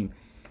گفتیم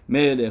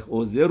ملخ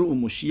اوزر و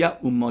مشیع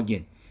و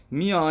ماگن،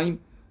 میایم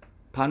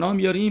پناه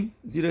میاریم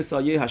زیر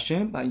سایه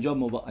هشم و اینجا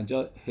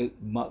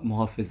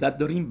محافظت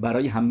داریم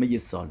برای همه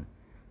سال.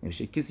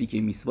 نمیشه کسی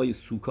که میسوای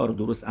سوکا رو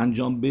درست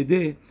انجام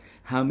بده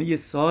همه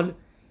سال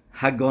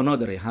هگانا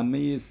داره،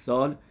 همه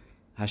سال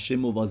هشم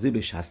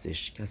مواظبش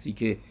هستش. کسی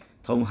که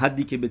تا اون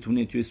حدی که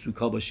بتونه توی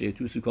سوکا باشه،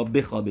 توی سوکا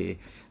بخوابه،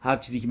 هر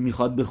چیزی که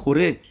میخواد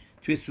بخوره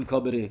توی سوکا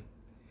بره.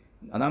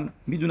 آدم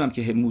میدونم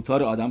که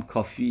موتار آدم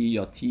کافی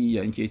یا تی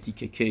یا اینکه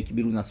تیکه کیک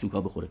بیرون از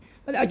سوکا بخوره،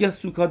 ولی اگه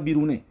سوکا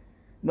بیرونه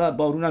و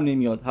بارون هم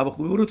نمیاد، هوا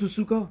خوبه، برو تو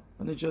سوکا.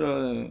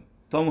 چرا؟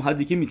 تا اون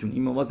حدی که میتونی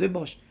مواظب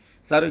باش.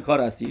 سر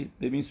کار هستی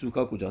ببین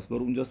سوکا کجاست،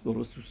 برو اونجاست،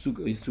 برو تو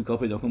سوکا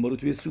پیدا کن، برو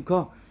توی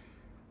سوکا.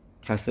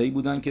 کسایی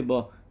بودن که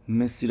با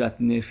مسیرت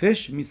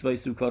نفش میسوای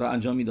سوکا رو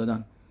انجام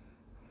میدادن.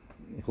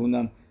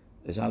 خوندم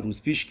چند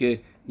روز پیش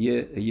که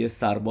یه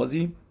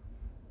سربازی،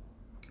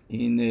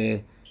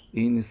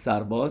 این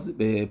سرباز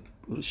به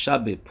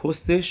شب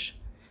پستش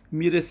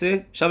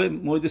میرسه، شب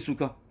مورد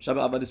سوکا، شب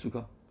اول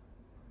سوکا،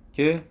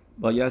 که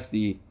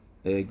بایستی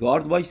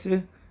گارد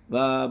وایسه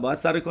و باید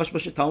سر کاش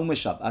باشه تمام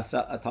شب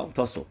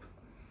تا صبح.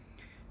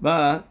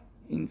 و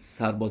این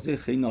سربازه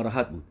خیلی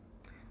ناراحت بود.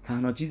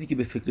 تنها چیزی که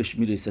به فکرش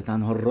میرسه،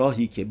 تنها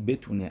راهی که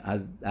بتونه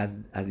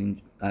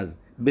از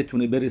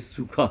بتونه بره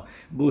سوکا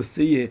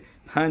بوسه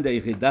 5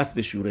 دقیقه دست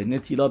بشوره،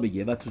 نتیلا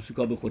بگه و تو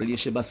سوکا بخوره، یه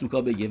شب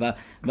سوکا بگه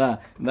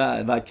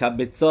و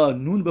کبتسا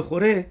نون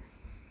بخوره،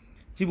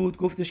 چی بود؟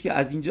 گفتش که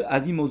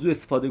از این موضوع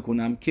استفاده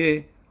کنم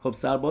که خب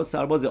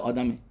سرباز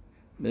آدمه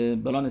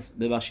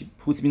ببخشید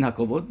پوت مین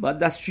هکاوت باید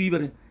دستشویی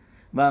بره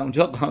و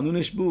اونجا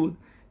قانونش بود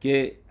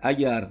که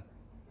اگر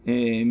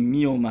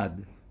می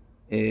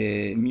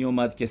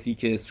اومد کسی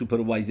که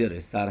سوپروایزره،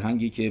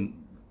 سرهنگی که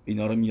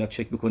اینا رو میاد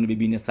چک بکنه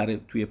ببینه سر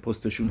توی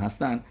پستشون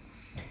هستن،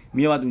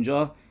 میاد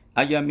اونجا،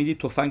 اگر میدید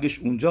تفنگش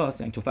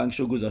اونجاست، یعنی تفنگش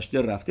رو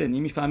گذاشته رفته،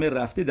 نمیفهمه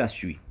رفته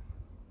دستشویی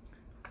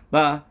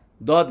و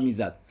داد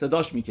میزد،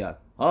 صداش میکرد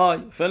های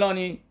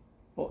فلانی،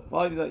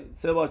 های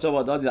سه بار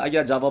چهار داد.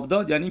 اگر جواب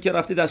داد یعنی اینکه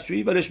رفته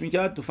دستشویی، برش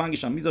میکرد،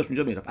 تفنگش هم میذاشت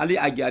اونجا میرفت. علی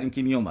اگر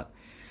اینکه میومد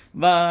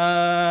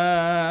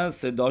و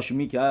صداش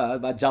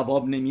میکرد و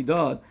جواب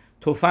نمیداد،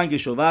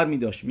 تفنگش رو ور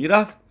میداشت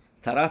میرفت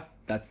طرف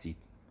دستید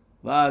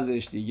و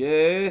ازش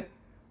دیگه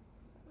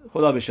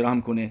خدا بهش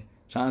رحم کنه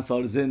چند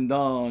سال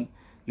زندان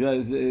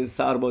یا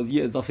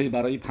سربازی اضافه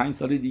برای 5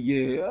 سال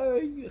دیگه،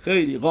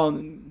 خیلی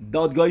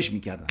دادگاهیش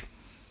میکردن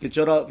که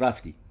چرا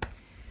رفتی.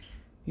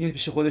 یه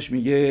پیش خودش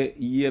میگه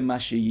یه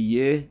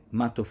مشیه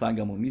من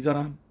تفنگمو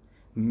میذارم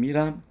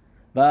میرم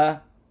و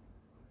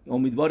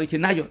امیدواره که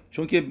نیاد،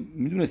 چون که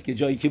میدونست که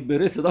جایی که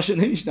بره صداشو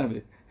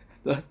نمیشنوه.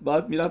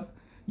 بعد میرم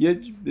یه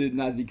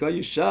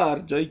نزدیکای شهر،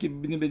 جایی که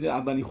ببینه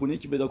اولین خونه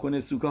که پیدا کنه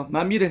سوکا،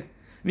 من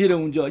میره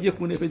اونجا یه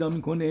خونه پیدا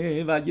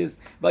میکنه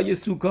و یه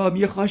سوکا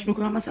میگه خواهش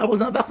میکنم من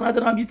سربازم وقت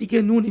ندارم یه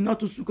تیکه نون اینا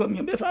تو سوکا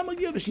میام بفرمایید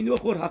بیا بشینید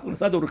بخور حق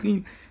صد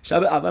اورخیم.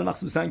 شب اول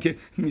مخصوصا که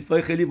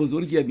میسوای خیلی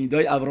بزرگی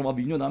میدای ابرام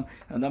آبینو دم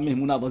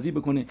مهمون نوازی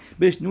بکنه،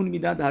 بهش نون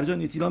میدن، در جا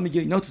نیتیلا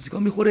میگه اینا تو سوکا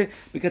میخوره،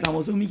 به که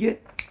تمازو میگه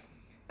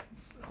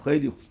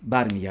خیلی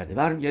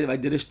برمیگرده و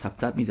دلش تپ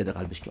تپ میزده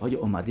قلبش که آیا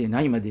اومده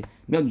نیومده.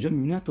 میاد اونجا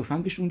میبینه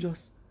تفنگش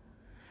اونجاست،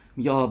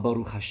 میگه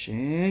باروخ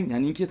هشم،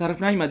 یعنی اینکه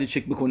طرف نیومده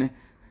چک بکنه،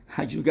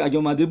 اگه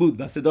اومده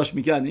بود و صداش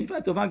میکرد این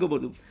فقط تفنگو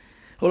برده بود.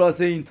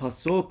 خلاصه این تا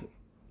صبح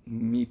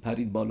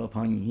میپرید بالا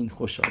پایین،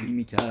 خوشحالی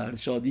میکرد،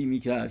 شادی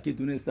میکرد که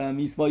دونستم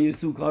میسوای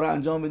سوکا رو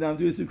انجام بدم،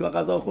 توی سوکا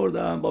غذا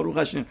خوردم باروخ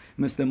هشم.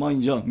 مثل ما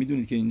اینجا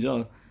میدونید که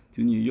اینجا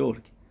تو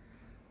نیویورک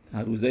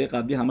هر روزای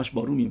قبلی همش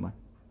بارون میومد،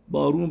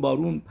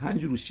 بارون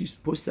 5 روز 6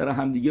 پشت سر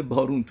هم دیگه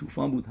بارون،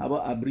 طوفان بود،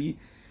 هوا ابری.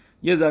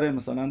 یه ذره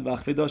مثلا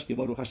وقفه داشت که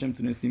باروخ هشم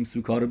میتونستیم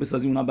سوکا رو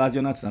بسازیم، اونا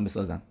بعضیا نتونن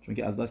بسازن چون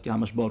که از بس که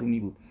همش بارونی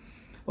بود.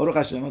 باروخ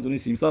هشم ما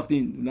تونستیم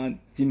ساختیم، من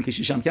سیم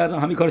کشیش هم کردم،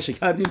 همین کارش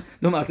کردیم،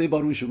 2 مرتبه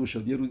بارون شروع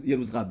شد، یه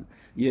روز قبل،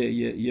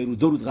 یه روز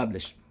 2 روز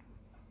قبلش،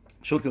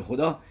 شکر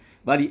خدا.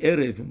 ولی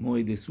عرب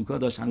موعد سوکا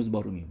داشت هنوز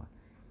بارون میومد.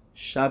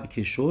 شب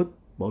که شد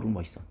بارون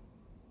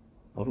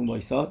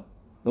وایساد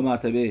 2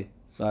 مرتبه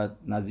ساعت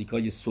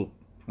نزدیکای صبح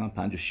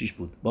 5 و 6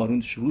 بود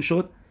بارون شروع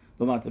شد،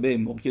 2 مرتبه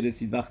موقع که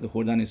رسید وقت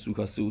خوردن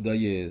سوکا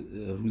سعودای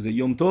روز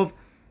یوم توف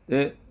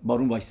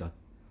بارون وایساد.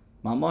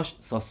 ماماش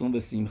ساسون و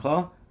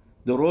سیمخا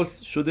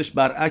درست شدش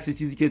برعکس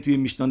چیزی که توی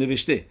میشنا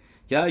نوشته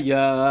که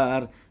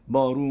اگر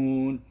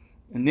بارون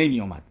نمی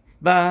اومد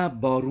و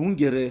بارون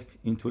گرفت،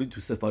 اینطوری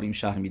تو سفاریم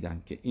شرح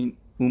میدن که این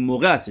اون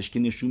موقع هستش که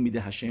نشون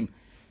میده هشم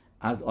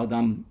از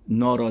آدم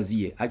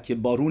ناراضیه. اگه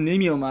بارون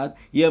نمی اومد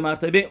یه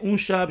مرتبه اون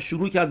شب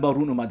شروع کرد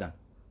بارون اومدن،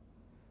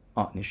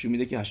 نشون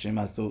میده که هشم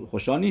از تو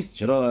خوشحال نیست،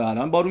 چرا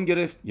الان بارون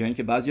گرفت. یا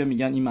اینکه بعضیا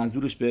میگن این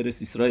منظورش به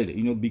ارث اسرائیل،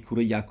 اینو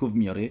بیکور یعقوب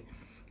میاره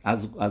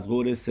از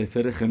قول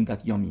سفر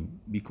خمدت یامین.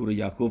 بیکور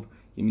یعقوب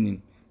که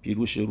میبینین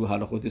پیروش رو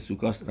حلاخوت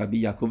سوکاس، ربی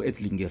یعقوب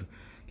اتلینگر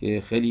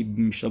که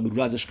خیلی شب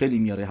رو ازش خیلی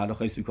میاره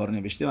حلاخای سوکا رو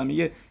نوشته و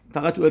میگه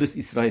فقط تو ارث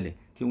اسرائیل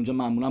که اونجا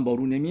معمولا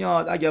بارون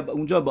نمیاد، اگه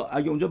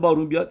اونجا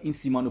بارون بیاد این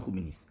سیمان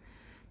خوبی نیست،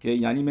 که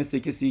یعنی مثل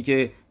کسی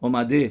که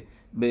اومده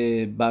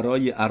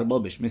برای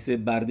اربابش، مثل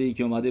برده‌ای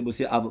که اومده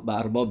واسه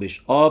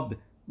اربابش آب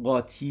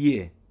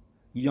قاطیه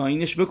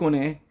یاینش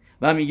بکنه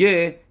و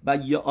میگه و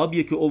یه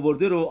آبیه که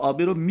آورده رو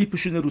آب رو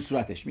میپوشونه رو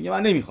صورتش، میگه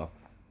من نمیخوام.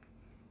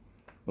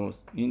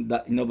 درست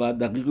اینا باید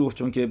دقیق گفت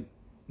چون که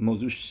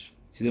موضوعش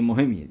چیز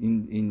مهمیه.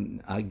 این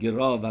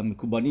اگرا و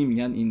مکوبانی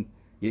میگن این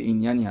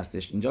یعنی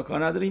هستش، اینجا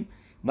کار نداریم.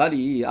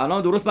 ولی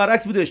الان درست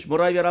برعکس بودش.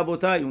 مرای و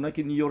ربوتای اونا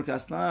که نیویورک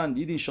هستن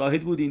دیدین،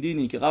 شاهد بودین،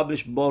 دیدین که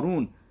قبلش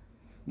بارون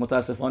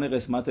متاسفانه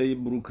قسمت‌های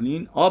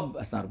بروکلین آب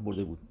اثر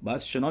برده بود، باید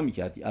شنا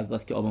می‌کردی از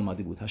بس که آب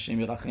اومده بود. هشم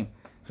رحم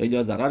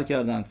خیلی ضرر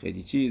کردن،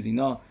 خیلی چیز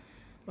اینا.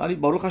 ولی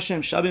باروخ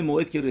هشم شب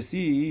موعد که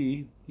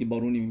رسید یه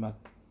بارونی میومد،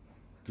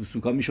 تو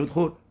سوکا میشد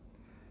خورد.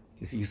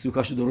 کسی که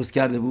سوکاشو درست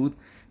کرده بود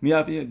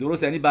میرفت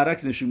درست، یعنی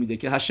برعکس نشون میده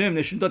که هشم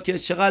نشون داد که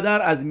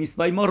چقدر از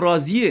میسوای ما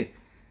راضیه،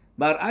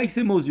 برعکس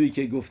موضوعی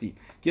که گفتیم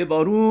که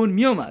بارون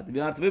میومد،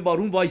 به مرتبه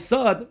بارون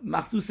وایساد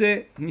مخصوص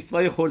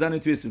میسوای خوردن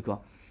توی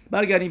سوکا.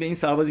 برگردیم به این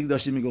سربازی که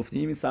داشتیم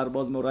میگفتیم. این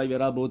سرباز مرای و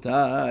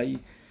ربوتای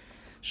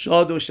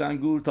شاد و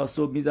شنگور تا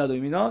صبح میزد و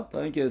اینا،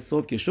 تا اینکه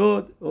صبح که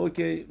شد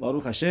اوکی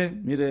باروخ هشم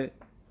میره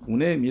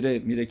خونه،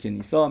 میره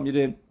کنیسا،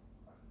 میره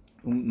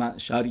اون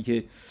شهری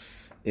که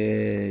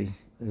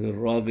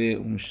راب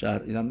اون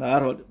شهر، اینا به هر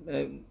حال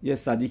یه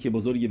صدیق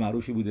بزرگی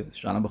معروفی بوده،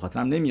 شاید به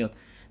خاطرم نمیاد.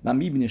 من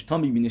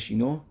میبینش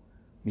اینو،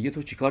 میگه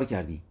تو چیکار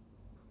کردی؟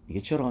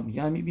 میگه چرا؟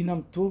 میگه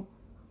میبینم تو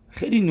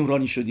خیلی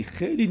نورانی شدی،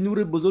 خیلی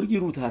نور بزرگی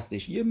روت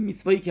هستش، یه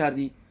میسوایی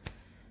کردی.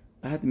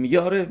 بعد میگه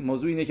آره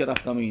موضوع اینه که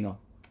رفتم و اینا.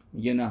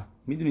 میگه نه،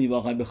 میدونی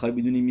واقعا بخوای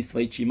بدونی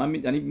میسوایی چی؟ من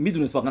یعنی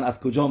میدونست واقعا از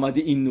کجا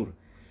اومده این نور.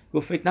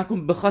 گفت فکر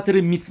نکن به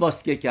خاطر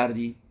میسواس که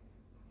کردی.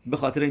 به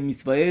خاطر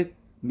میسواه،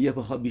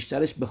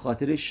 بیشترش به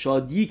خاطر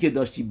شادی که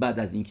داشتی بعد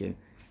از اینکه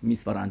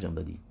میسوا رو انجام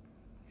دادی،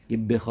 که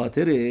به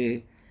خاطر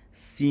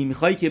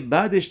سیمخایی که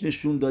بعدش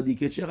نشون دادی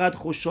که چقدر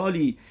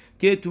خوشحالی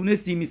که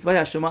تونستی میسوای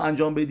هشتم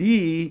انجام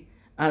بدی،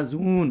 از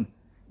اون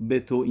به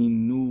تو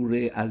این نور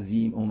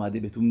عظیم اومده،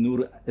 به تو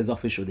نور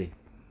اضافه شده.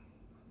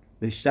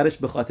 بیشترش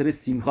به خاطر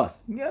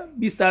سیمخاست.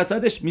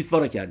 20% میسوا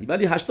رو کردی،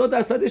 ولی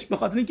 80%ش به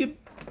خاطر اینکه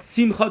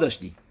سیمخا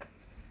داشتی.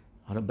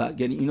 حالا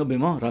یعنی اینو به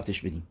ما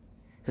ربطش بدیم.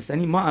 پس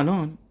یعنی ما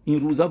الان این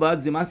روزا باید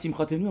زمان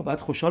سیمخاتنی باید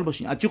خوشحال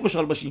باشیم. از چی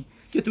خوشحال باشیم؟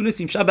 که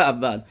تونستیم شب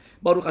اول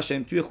باروخ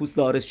هاشم توی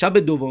خوستارس، شب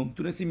دوم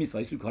تونستیم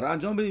میسوای سوکا رو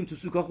انجام بدیم، تو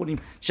سوکا خونیم.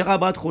 چقدر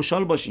باید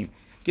خوشحال باشیم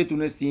که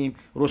تونستیم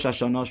روش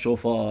هاشانا،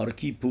 شوفار،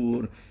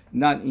 کیپور،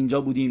 نه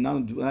اینجا بودیم،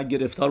 نه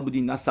گرفتار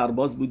بودیم، نه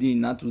سرباز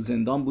بودیم، نه تو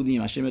زندان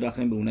بودیم. هاشم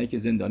رحم به اونایی که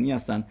زندانی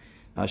هستن،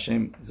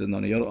 هاشم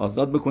زندانی‌ها رو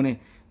آزاد بکنه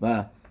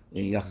و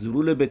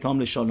یخزرول بتام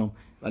لشالوم.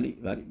 ولی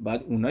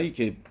بعد اونایی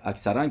که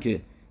اکثرا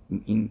که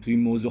این توی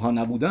موضوع ها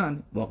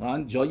نبودن،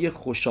 واقعا جای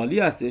خوشحالی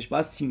هستش.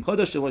 باید سیمخا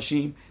داشته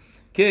باشیم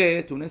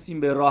که تونستیم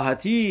به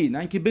راحتی، نه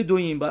اینکه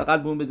بدویم باید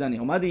قلبمون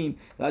بزنیم اومدیم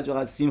و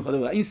جاها سیمخا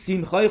داشته. این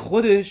سیمخای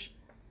خودش،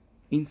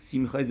 این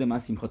سیمخای زمان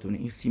سیمخاتونه،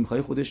 این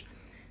سیمخای خودش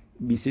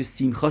بیسه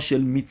سیمخا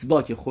شل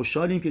میتزبا، که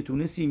خوشحالیم که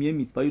تونستیم یه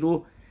میتزبایی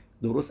رو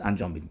درست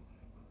انجام بدیم.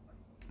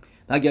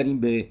 اگر این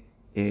به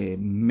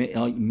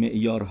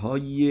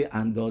معیارهای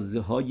اندازه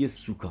های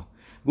سوکا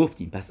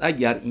گفتیم، پس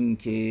اگر این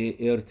که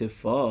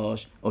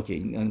ارتفاعش اوکی،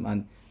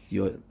 من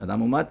زیاد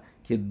آدم اومد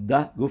که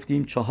 10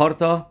 گفتیم 4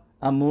 تا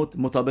اموت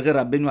مطابق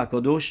ربین و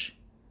اکادوش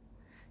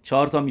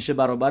 4 تا میشه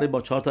برابر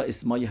با 4 تا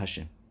اسمای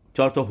هشم،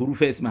 4 تا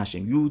حروف اسم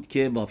هشم، یود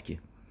که واو که.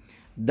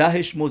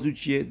 10ش موضوع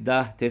چیه؟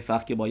 10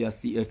 تفق که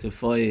بایستی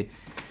ارتفاع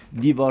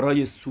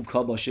دیوارای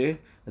سوکا باشه.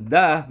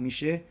 10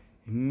 میشه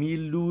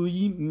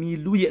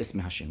میلوی اسم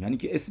هشم، یعنی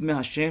که اسم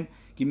هشم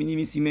که می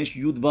نویسیمش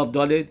یود واو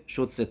دالد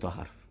شد 3 تا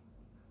حرف،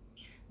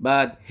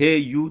 بعد ه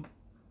یود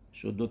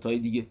شد 2 تای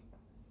دیگه،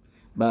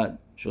 بعد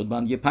شد با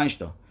هم دیگه 5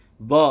 تا،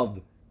 واو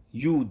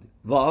یود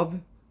واو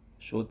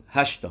شد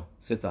 8 تا،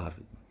 3 تا حرف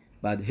دیگه،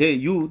 بعد ه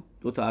یود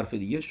 2 تا حرف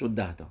دیگه شد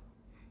 10 تا.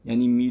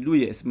 یعنی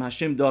میلوی اسم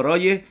هشم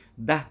دارای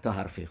 10 تا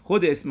حرفه.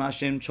 خود اسم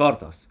هشم 4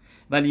 تاست،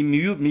 ولی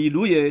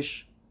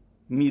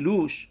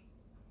میلوش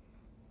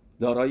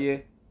دارای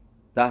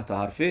 10 تا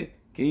حرفه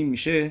که این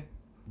میشه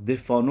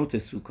دفانوت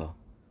سوکا،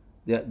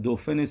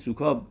 دوفن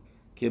سوکا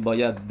که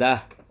باید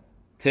 10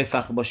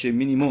 تفق باشه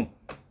مینیموم،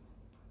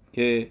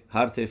 که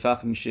هر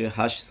تفق میشه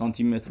 8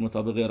 سانتی متر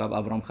مطابق رب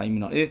ابرام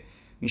خیمینائه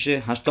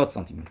میشه 80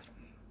 سانتی متر.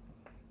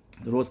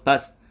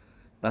 درست.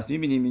 پس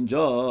میبینیم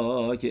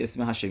اینجا که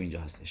اسم هشم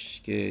اینجا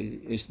هستش که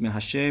اسم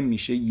هشم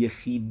میشه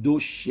یخیدو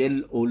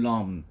شل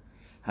اولام.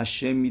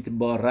 هشم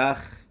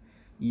میتبارخ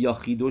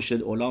یخیدو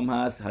شل اولام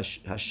هست،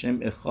 هشم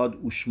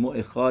اخاد اشمو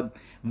اخاد،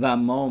 و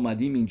ما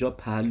اومدیم اینجا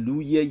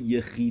پهلوی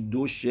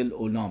یخیدو شل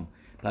اولام،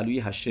 پهلوی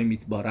هشم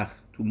میتبارخ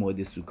تو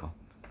موعد سوکا.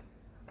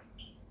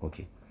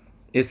 اوکی.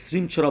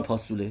 اسریم چرا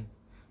پاسوله؟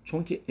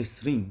 چون که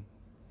اسریم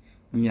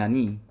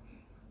یعنی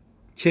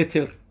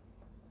کتر.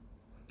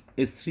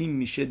 اسریم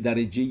میشه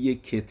درجه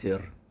کتر.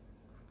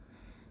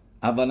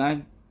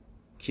 اولا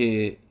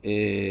که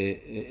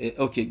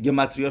اوکی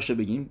گمتریاشو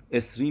بگیم.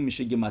 اسریم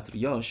میشه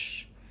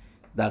گمتریاش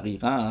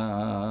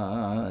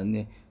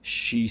دقیقاً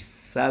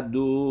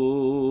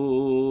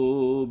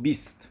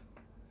 620.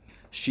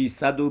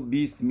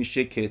 620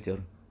 میشه کتر.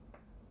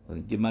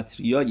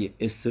 گمتریای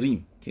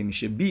اسریم که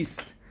میشه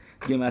 20،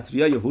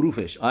 گمتریای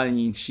حروفش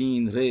آین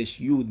شین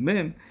رش یود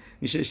مم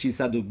میشه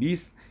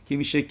 620 که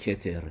میشه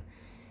کتر.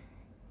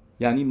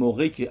 یعنی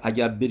موقعی که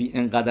اگر بری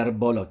انقدر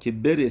بالا که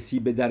برسی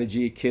به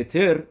درجه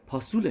کتر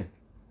پاسوله.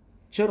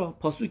 چرا؟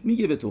 پاسوک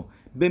میگه به تو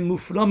به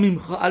مفلا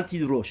میمخا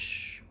التید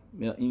روش.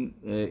 این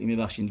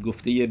میبخشین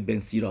گفته بن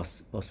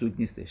سیراس، پاسوک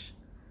نیستش،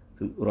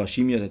 تو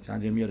راشی میاره،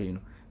 چند جا میاره اینو،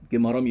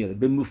 گمارا میاره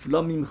به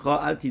مفلا میمخا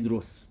التید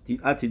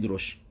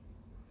روش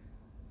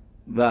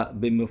و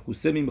به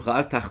مفخوسه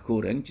میمخا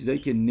تخکور، یعنی چیزایی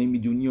که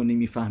نمیدونی و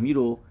نمیفهمی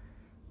رو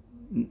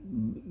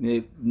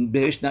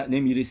بهش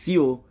نمیرسی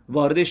و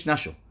واردش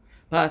نشو.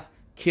 پس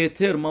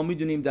کتر ما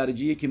میدونیم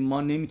درجه‌ای که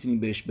ما نمیتونیم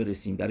بهش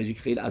برسیم، درجه‌ای که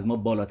خیلی از ما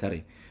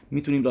بالاتره،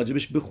 میتونیم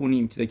راجبش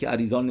بخونیم، چیزایی که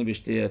اریزال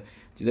نوشته،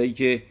 چیزایی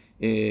که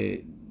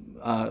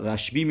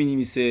رشبی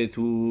مینویسه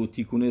تو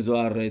تیکونه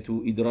زوار،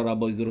 تو ایدرا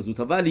ربای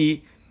زوتا،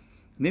 ولی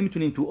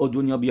نمیتونیم تو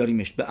دنیا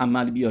بیاریمش، به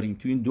عمل بیاریم.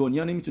 تو این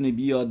دنیا نمیتونه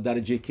بیاد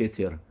درجه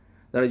کتر.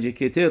 درجه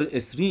کتر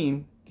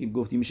اسریم که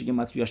گفتیم میشه که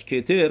متریاش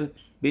کتر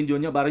به این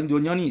دنیا، برای این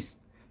دنیا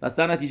نیست. پس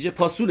در نتیجه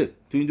پاسوله.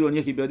 تو این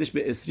دنیا که بیادش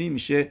به اسریم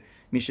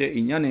میشه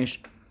اینیانش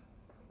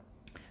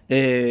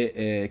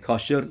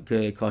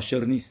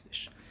کاشر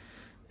نیستش.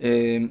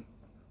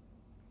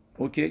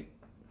 اوکی.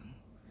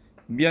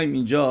 بیایم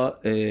اینجا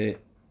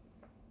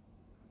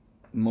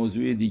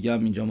موضوع دیگه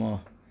هم اینجا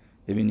ما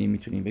ببینیم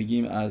میتونیم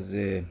بگیم از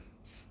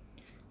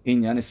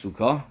این یعنی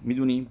سوکا.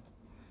 میدونیم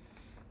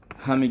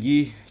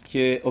همگی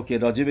که اوکی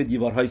راجع به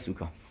دیوارهای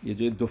سوکا یه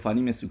جای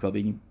دوفنیم سوکا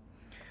بگیم.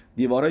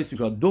 دیوارهای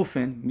سوکا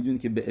دوفن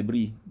میدونید که به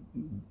عبری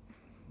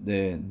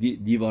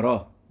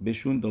دیوارا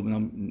بهشون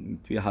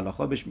توی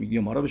حلاخا بهش میگه،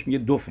 ما را بهش میگه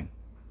دوفن.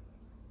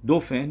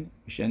 دوفن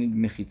میشه یعنی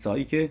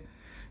مخیطایی که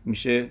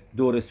میشه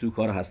دور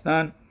سوکار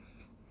هستن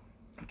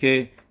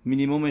که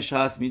مینیمومش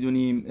هست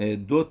میدونیم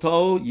 2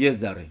 تا و یه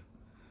ذره.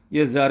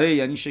 یه ذره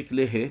یعنی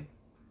شکل ه،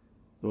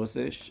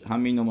 درستش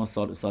همین ما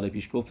سال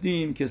پیش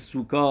گفتیم که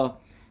سوکا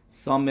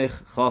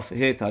سامخ خاف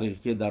ه طریقی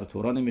که در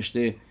توران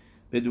نوشته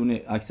بدون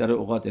اکثر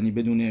اوقات یعنی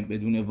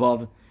بدون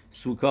واو.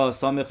 سوکا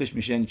سامخش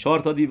میشه یعنی 4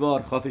 تا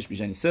دیوار، خافش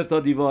میشه یعنی 3 تا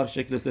دیوار،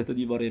 شکل 3 تا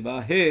دیواره،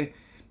 و ه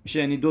میشه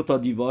یعنی 2 تا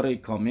دیوار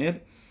کامل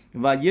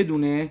و یه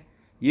دونه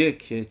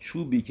یک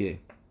چوبی که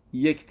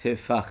یک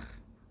تفخ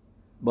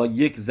با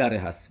یک ذره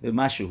هست به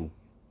مشهو.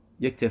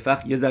 یک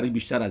تفخ یه ذره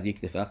بیشتر از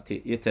یک تفخ،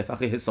 یک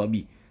تفخ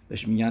حسابی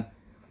بهش میگن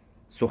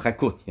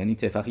سوخکوت، یعنی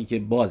تفخی که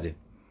بازه،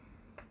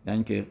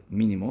 یعنی که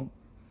مینیمم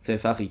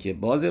تفخی که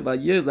بازه و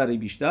یه ذره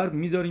بیشتر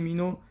میذاریم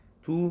اینو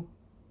تو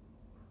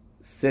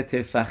سه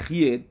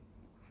تفخی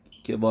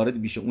که وارد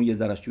میشه اون یه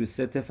ذرهش توی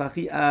سه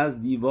تفخی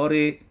از دیوار،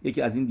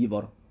 یکی از این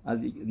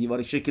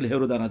دیوار شکل ه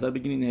رو در نظر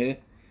بگیرین، ه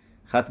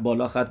خط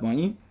بالا خط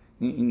پایین،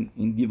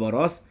 این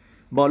دیواراست.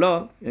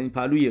 بالا یعنی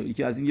پهلوی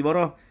یکی از این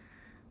دیوارا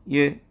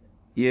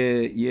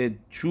یه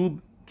چوب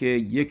که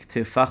یک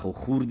تفخ و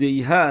خورده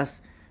ای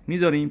هست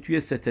میذاریم توی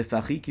سه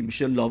تفخی که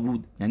میشه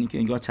لاوود، یعنی که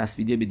انگار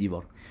چسبیده به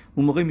دیوار.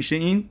 اون موقع میشه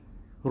این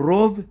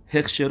رو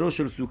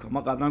هخشروش سوکا.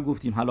 ما قبلا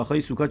گفتیم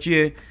حلاخای سوکا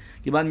چیه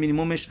که بعد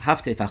مینیممش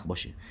 7 تفخ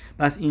باشه.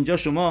 پس اینجا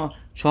شما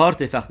 4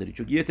 تفخ داری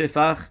چون یه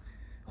تفخ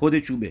خود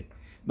چوبه،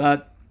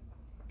 بعد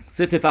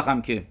 3 تفخ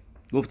هم که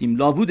گفتیم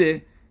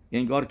لاووده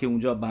انگار که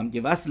اونجا به هم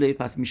وصله،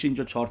 پس میشه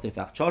اینجا 4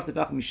 تفخ. 4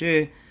 تفخ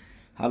میشه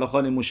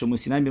حلاخال موشه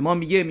موسینای به ما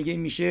میگه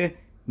میشه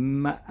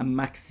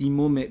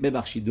مکسیموم،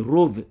 ببخشید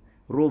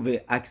رو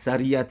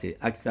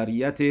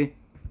اکثریت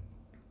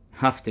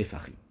 7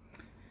 تفخی.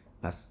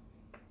 پس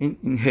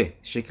این ه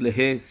شکل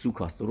ه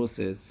سوکاست،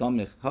 درسته؟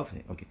 سامخ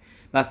خافه. اوکی.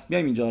 پس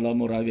بیایم اینجا حالا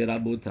مروی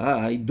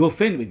ربوتای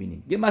دوفن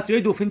ببینیم.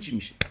 گمتریای دوفن چی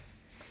میشه؟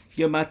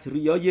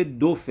 گمتریای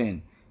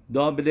دوفن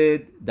دابل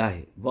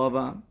 10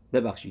 واوم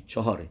ببخشید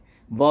 4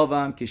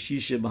 واوم که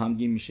 6 با هم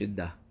میشه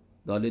 10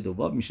 داله دو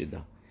واو میشه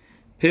 10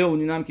 پ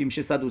اونین هم که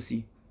میشه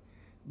 130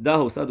 10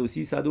 و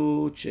 130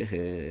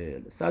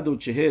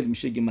 140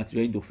 میشه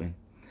گمتریای دوفن.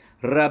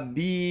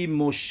 ربی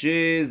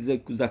موشه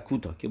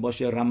زکوتا که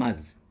باشه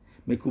رمز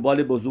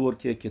مکوبال بزرگ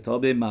که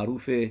کتاب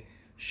معروف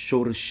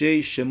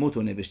شرشه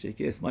شموتو نوشته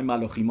که اسمای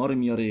ملاخیما رو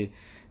میاره،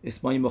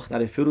 اسمای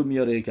مختلفه رو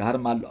میاره که هر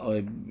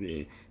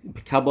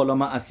کبالا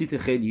معصیت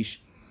خیلیش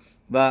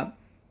و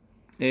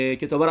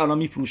کتاب رو الان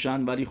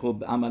میفروشن ولی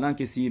خب عملا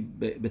کسی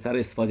بهتر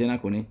استفاده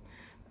نکنه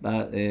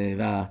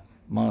و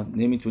ما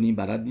نمیتونیم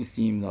بلد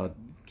نیستیم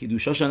که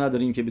دوشاشو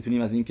نداریم که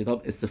بتونیم از این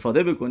کتاب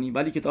استفاده بکنیم،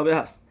 ولی کتاب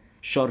هست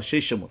شرشه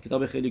شموت،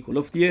 کتاب خیلی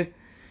کلفتیه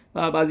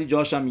و بعضی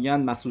جاهاش هم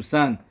میگن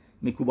مخصوصاً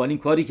میکوبالین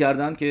کاری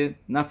کردن که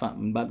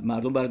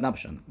مردم برد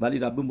نباشن، ولی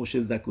ربی موشه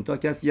زکوتا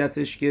کسی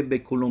هستش که به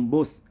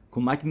کلمبوس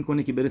کمک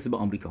میکنه که برسه به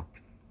آمریکا.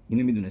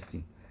 اینو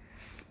میدونستین؟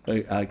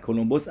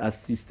 کلمبوس از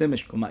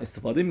سیستمش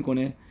استفاده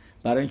میکنه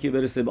برای اینکه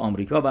برسه به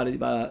آمریکا. و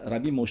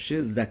ربی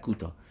موشه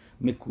زکوتا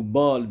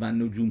مکوبال و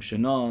نجوم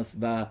شناس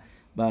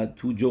و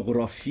تو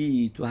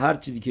جغرافی تو هر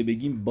چیزی که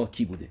بگیم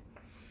باکی بوده.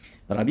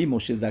 ربی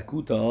موشه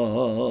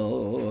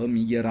زکوتا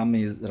میگه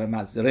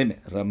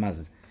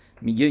رمز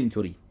میگه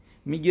اینطوری،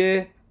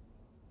 میگه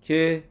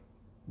که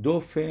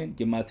دوفن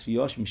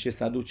گمتریاش میشه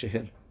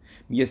 140.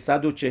 میگه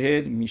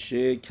 140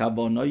 میشه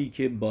کوانایی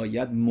که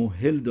باید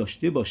مهل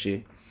داشته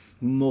باشه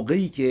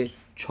موقعی که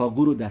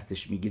چاقو رو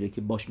دستش میگیره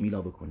که باش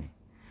میلا بکنه.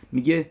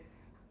 میگه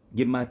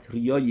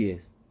گمتریای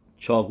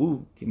چاقو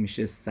که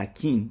میشه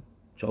سکین،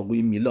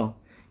 چاقوی میلا،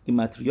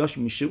 گمتریاش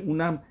میشه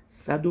اونم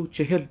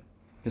 140.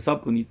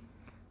 حساب کنید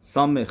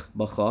سامخ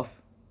با خاف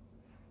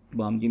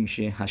با همگی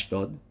میشه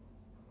 80،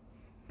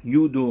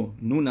 یود و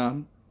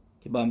نونم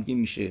که با همگی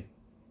میشه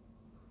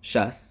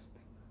 60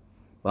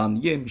 با هم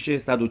دیگه میشه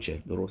 140.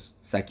 درست؟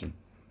 سکین.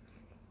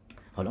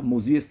 حالا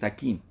موضوع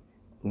سکین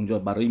اونجا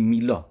برای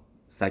میلا،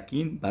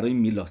 سکین برای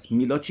میلاست.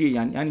 میلا چیه؟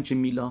 یعنی چه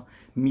میلا؟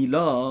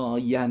 میلا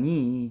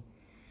یعنی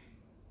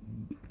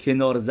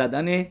کنار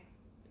زدن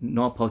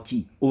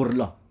ناپاکی،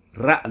 اورلا،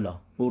 رعلا.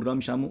 اورلا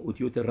میشه همون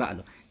اوتیوت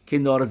رعلا،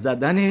 کنار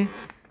زدن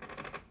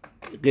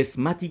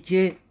قسمتی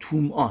که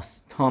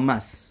توماس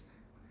تامس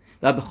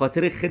و به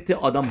خاطر خط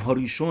آدم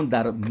هاریشون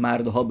در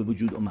مردها به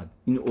وجود اومد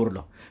این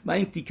اورلا و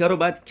این تیکه رو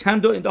بعد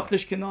کند و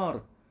انداختش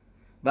کنار.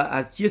 و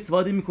از چی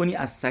استفاده میکنی؟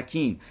 از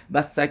سکین.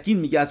 و سکین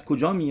میگه از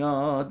کجا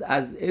میاد؟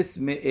 از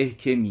اسم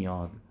اهکه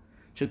میاد.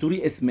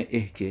 چطوری اسم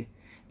اهکه؟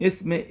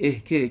 اسم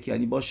اهکه که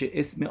یعنی باشه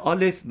اسم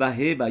الف و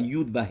ه و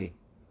یود و ه،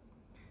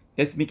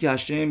 اسمی که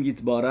هشم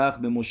یتبارخ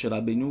به موشه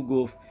ربینو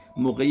گفت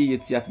موقع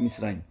یציאת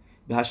מצרים،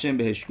 به هشم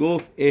بهش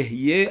گفت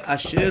احیه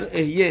اشر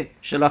احیه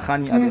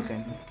شلخنی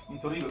علیکم.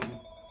 اینطوری بگو.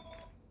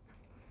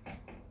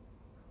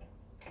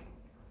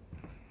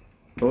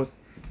 درست؟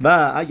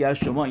 و اگر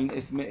شما این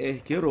اسم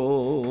احکه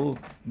رو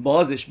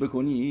بازش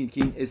بکنید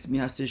که این اسمی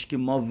هستش که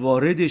ما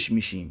واردش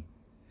میشیم،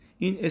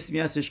 این اسمی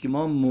هستش که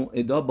ما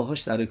موعدا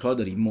باهاش سر کار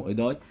داریم،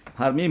 موعدا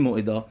همه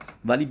موعدا،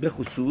 ولی به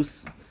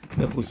خصوص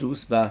به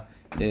خصوص و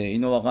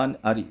اینو واقعا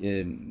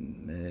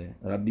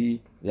ربی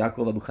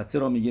یعقوب ابو خطه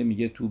را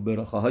میگه تو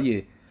براخه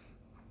های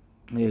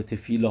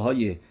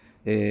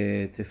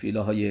تفیله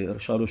های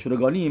شار و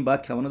شورگالیم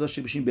باید کمانه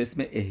داشته باشیم به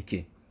اسم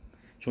اهکه،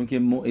 چون که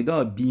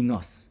موعدا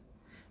بیناست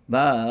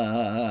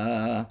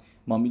و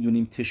ما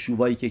میدونیم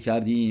تشوبایی که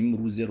کردیم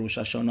روز روش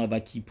هاشانا و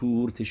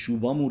کیپور،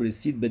 تشوبامون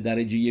رسید به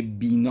درجه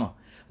بینا.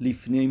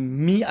 لیفنه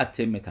میعت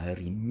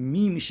متحریم،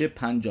 میشه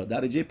 50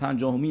 درجه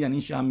 50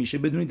 یعنی هم میشه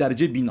بدونی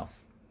درجه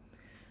بیناست.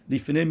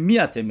 لیفنه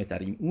میعت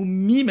متحریم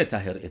اون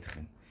متحر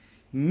ادخن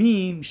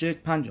میشه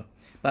 50.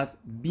 پس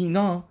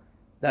بینا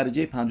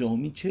درجه 50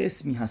 چه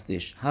اسمی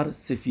هستش؟ هر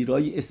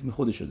سفیرایی اسم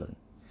خودشو داره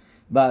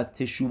و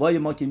تشوبای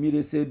ما که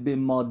میرسه به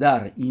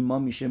مادر،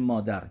 ایمان میشه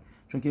مادر،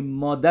 چون که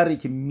مادری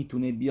که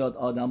میتونه بیاد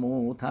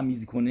آدمو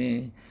تمیز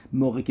کنه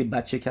موقعی که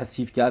بچه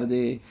کثیف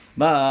کرده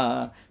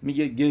و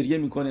میگه گریه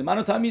میکنه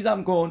منو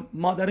تمیزم کن،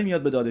 مادر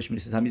میاد به دادش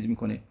میرسه تمیز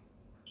میکنه،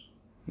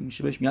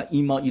 میشه بهش میگه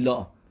ایما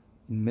ایلا.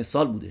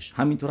 مثال بودش.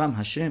 همینطور هم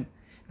هشم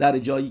در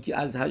جایی که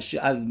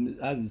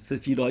از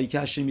سفیرایی که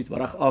هشم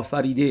میتبارخ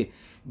آفریده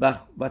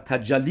و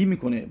تجلی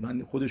میکنه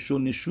و خودش رو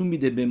نشون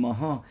میده به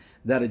ماها،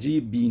 درجه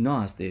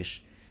بینا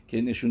هستش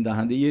که نشون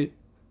دهنده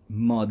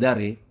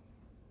مادره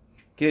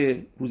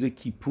که روز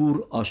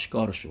کیپور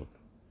آشکار شد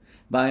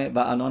و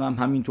الان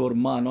هم همینطور.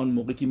 ما الان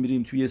موقعی که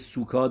میریم توی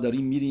سوکا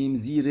داریم میریم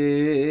زیر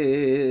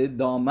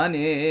دامن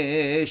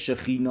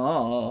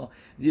شخینا،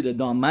 زیر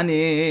دامن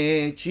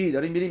چی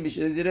داریم میریم؟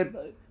 زیر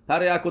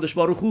پر اکودش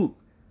باروخو.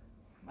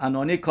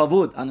 انانه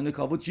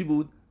کاود چی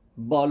بود؟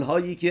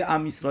 بالهایی که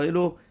ام اسرائیل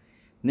رو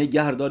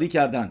نگهداری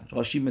کردن.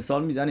 راشی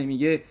مثال میزنه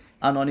میگه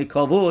انانه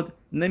کاود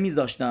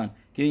نمیذاشتن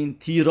که این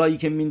تیرایی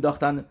که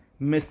مینداختن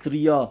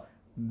مصریا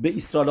به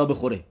اسرائیل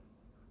بخوره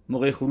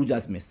موقع خروج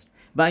از مصر،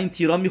 و این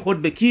تیرا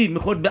میخورد به کی؟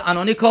 میخورد به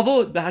انانه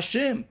کاود، به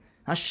هشم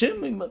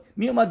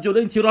میومد جلوی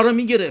این تیرا رو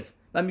میگرفت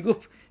و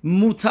میگفت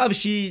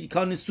موتوشی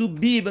کانسو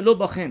بی ولو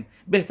باخم،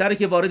 بهتره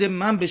که وارد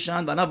من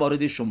بشن و نه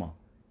وارد شما.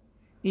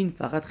 این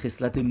فقط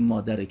خصلت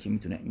مادره که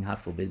میتونه این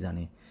حرفو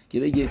بزنه که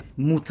بگه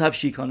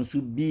موتوشی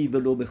کانسو بی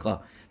ولو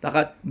بخوا،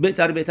 فقط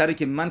بهتره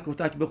که من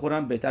کتک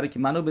بخورم، بهتره که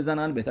منو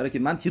بزنن، بهتره که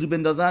من تیر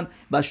بندازن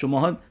و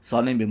شماها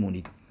سالم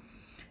بمونید.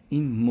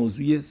 این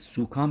موضوع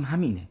سوکام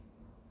همینه.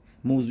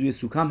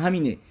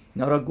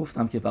 اینا را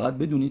گفتم که فقط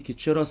بدونید که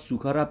چرا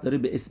سوکا ربط داره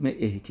به اسم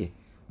اهکه،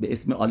 به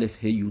اسم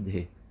الف ه یود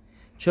ه.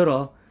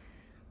 چرا؟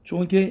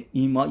 چون که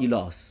ایما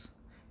ایلاس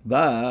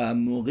و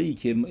موقعی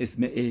که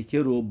اسم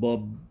اهکه رو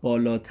با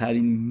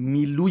بالاترین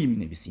میلوی می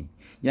نویسیم،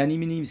 یعنی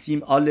می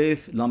نویسیم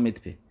الف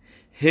لامت پ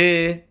ه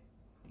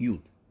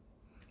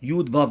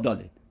یود واو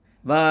دالت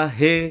و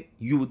ه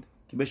یود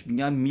که بهش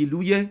میگن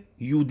میلوی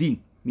یودین،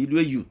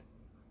 میلوی یود.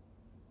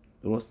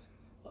 درست؟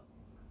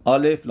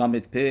 الف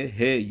لامت پ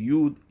ه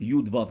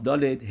یود واو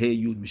دالت ه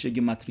یود میشه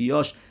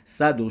گمتریاش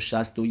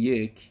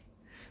 161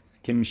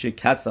 که میشه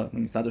کسا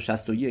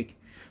 161.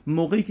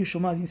 موقعی که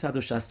شما از این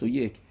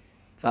 161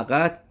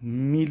 فقط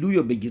میلوی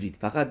رو بگیرید،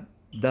 فقط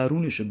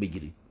درونش رو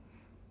بگیرید،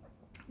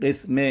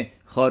 قسم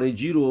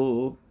خارجی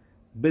رو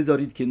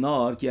بذارید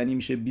کنار که یعنی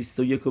میشه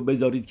 21 رو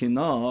بذارید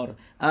کنار،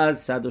 از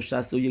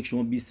 161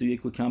 شما 21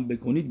 رو کم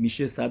بکنید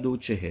میشه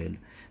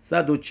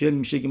 140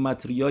 میشه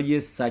گمتریای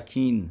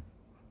سکین.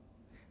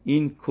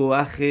 این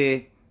کوخ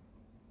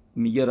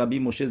میگه ربی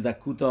موشه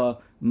زکوتا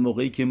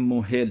موقعی که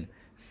محل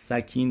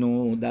سکین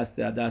و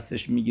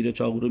دستش میگیره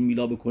چاقو رو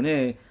میلا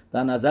بکنه،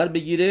 در نظر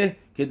بگیره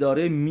که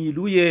داره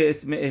میلوی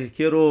اسم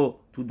اهکه رو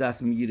تو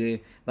دست میگیره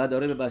و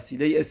داره به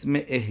وسیله اسم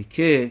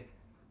اهکه،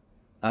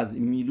 از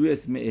میلوی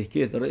اسم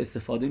اهکه داره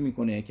استفاده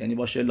میکنه که یعنی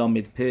باشه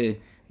لامد پ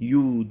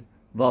یود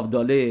واو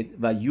دالت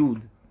و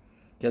یود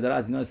که داره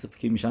از اینا استفاده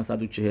که میشن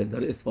 140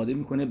 داره استفاده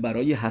میکنه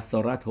برای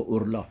حسارت و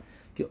اورلا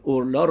که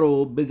اورلا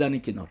رو بزنه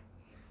کنار.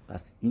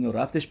 پس اینو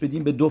ربطش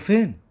بدیم به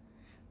دوفن.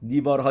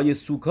 دیوارهای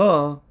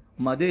سوکا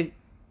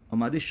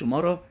اومده شما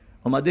رو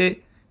اومده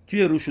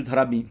توی روشوت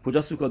ربی.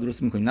 کجا سوکا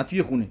درست میکنیم؟ نه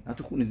توی خونه، نه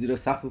تو خونه زیر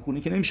سقف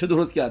خونه که نمیشه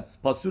درست کرد،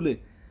 پاسوله.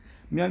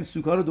 میایم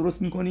سوکا رو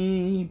درست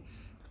میکنیم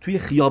توی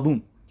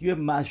خیابون، توی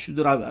مسجد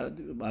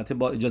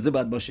با اجازه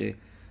باید باشه،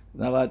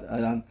 نباید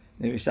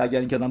نوشته اگر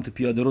اینکه آدم تو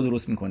پیاده رو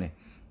درست میکنه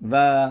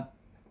و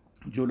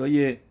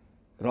جلوی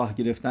راه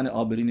گرفتن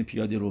آبرین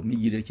پیاده رو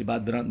میگیره که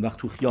بعد برن وقت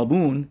تو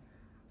خیابون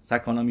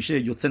سکانا میشه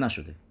یوتسه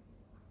نشده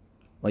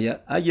و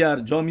اگر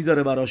جا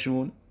میذاره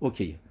براشون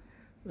اوکیه،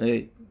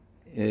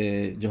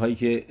 جاهایی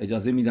که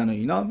اجازه میدن و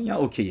اینا میگن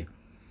اوکیه،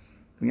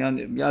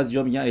 میگن از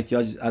جا میگن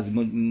احتیاج از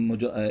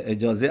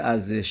اجازه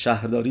از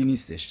شهرداری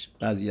نیستش،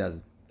 بعضی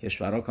از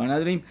کشورها کار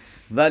نداریم،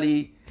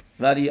 ولی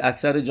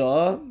اکثر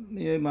جاها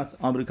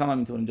آمریکا هم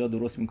اینطور اینجا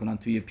درست میکنن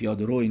توی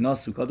پیاده رو اینا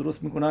سوکا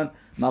درست میکنن،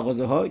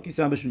 مغازه ها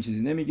کسی هم بهشون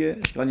چیزی نمیگه،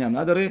 اشکالی هم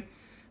نداره.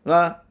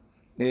 و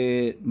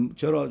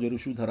چرا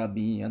جروشوت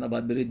ربی یعنی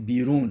باید برید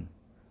بیرون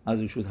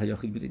از روشوت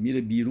هیاخید، برید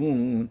میره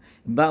بیرون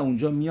و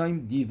اونجا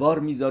میایم دیوار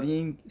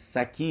میذاریم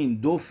سکین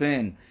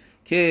دوفن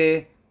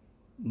که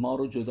ما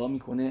رو جدا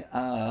میکنه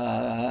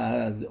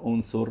از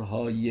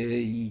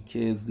عنصرهایی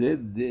که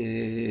ضد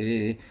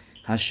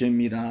هشم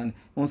میرن،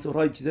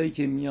 عنصرهای چیزایی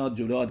که میاد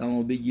جلو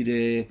آدمو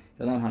بگیره،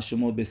 آدم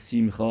هشمو به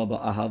سیمخا،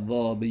 به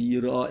اهوا، به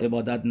ایرا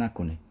عبادت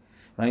نکنه.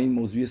 و این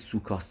موضوع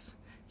سوکاست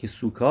که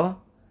سوکا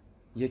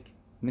یک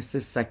مثل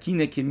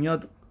سکینه که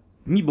میاد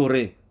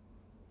میبره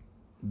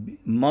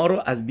ما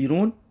رو از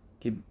بیرون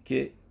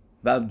که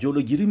و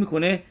جلوگیری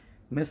میکنه،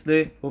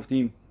 مثل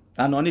گفتیم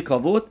انانی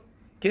کاوت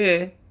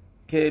که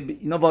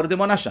اینا وارد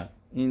ما نشن،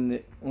 این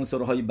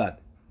عنصرهای بد.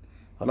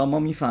 حالا ما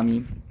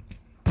میفهمیم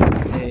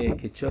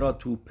که چرا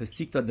تو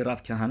پسیکتا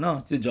درف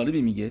کهنا چیز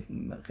جالبی میگه،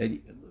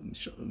 خیلی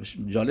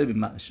جالبه،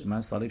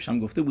 من سال پیشم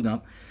گفته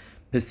بودم.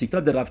 پسیکتا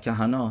درف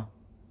کهنا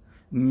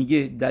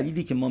میگه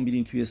دلیلی که ما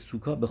میریم توی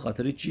سوکا به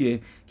خاطر چیه؟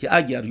 که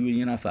اگر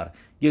یه نفر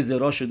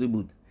گزرا شده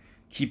بود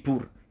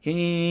کیپور که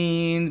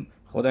این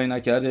خدای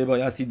نکرده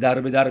بایستی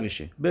در به در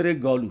بشه، بره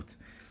گالوت،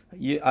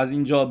 از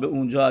اینجا به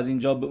اونجا، از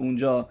اینجا به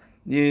اونجا،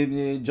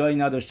 جایی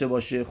نداشته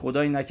باشه،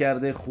 خدای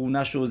نکرده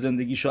خونش و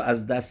زندگیشو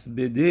از دست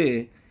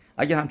بده،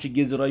 اگه همچی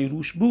گزرایی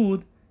روش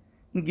بود،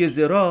 این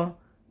گزرا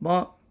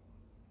ما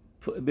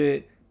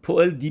به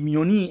پول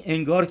دیمیونی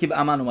انگار که به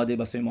عمل اومده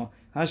بسای ما.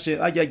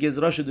 اگه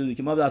گزرا شده بود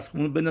که ما از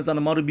خونه بنزن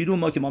ما رو بیرون،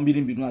 ما که ما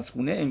میریم بیرون از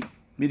خونه،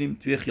 میریم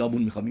توی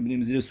خیابون میخوابیم،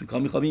 میریم زیر سوکا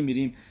میخوابیم،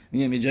 میریم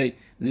یه جای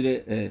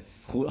زیر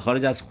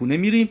خارج از خونه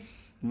میریم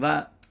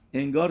و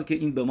انگار که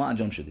این به ما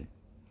انجام شده.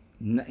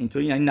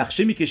 اینطوری یعنی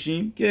نقشه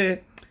میکشیم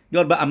که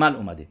انگار به عمل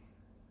اومده.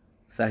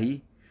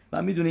 صحیح؟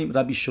 و میدونیم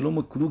ربی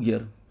شلوم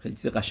کروگر خیلی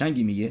چیز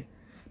قشنگی میگه،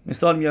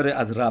 مثال میاره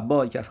از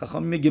ربا که از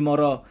خاخام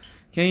گمارا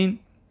که این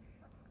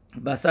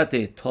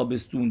وسط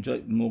تابستون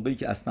موقعی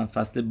که اصلا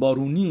فصل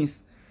بارون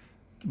نیست،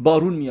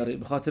 بارون میاره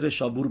به خاطر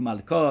شابور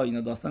ملکا،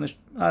 اینا داستانش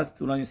از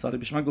طولانی سال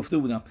پیش من گفته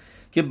بودم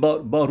که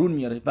بارون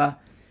میاره و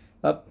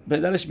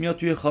پدرش میاد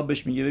توی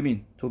خوابش میگه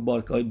ببین تو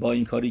با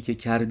این کاری که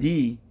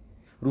کردی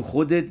رو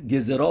خودت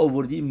گزرا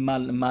آوردی،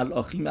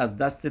 ملاخیم از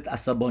دستت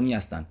عصبانی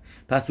هستن،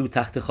 پس رو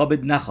تخت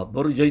خوابت نخواب،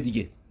 برو جای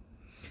دیگه.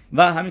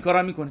 و همین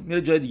کارا میکنه،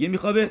 میره جای دیگه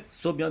میخوابه،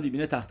 صبح میاد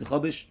میبینه تخت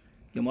خوابش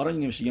گمارا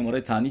نمیشه، گمارا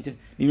تانیت،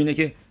 میبینه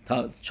که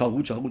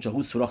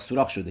چاقو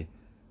سوراخ شده.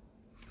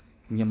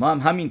 میگه ما هم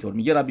همینطور،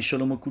 میگه ربی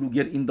شلوم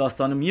کروگر این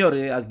داستانو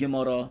میاره از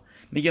گمارا،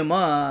 میگه ما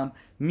هم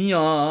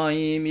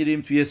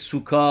میریم توی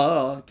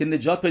سوکا که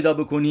نجات پیدا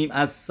بکنیم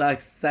از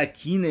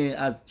سکینه،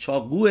 از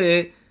چاقو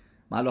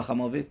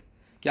ملاخماوت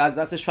که از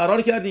دستش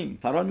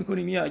فرار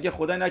میکنیم. یا اگه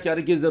خدای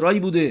نکرده گزرایی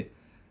بوده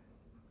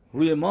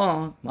روی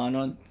ما،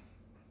 معنا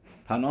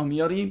پناه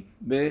میاریم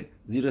به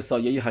زیر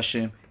سایه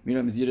هشم،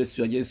 میریم زیر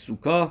سایه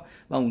سوکا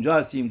و اونجا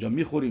هستیم، اونجا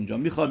میخوریم، اونجا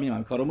میخوابیم،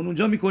 همه کارامون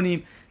اونجا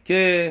میکنیم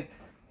که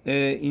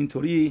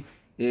اینطوری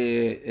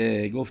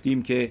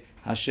گفتیم که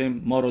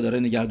هشم ما رو داره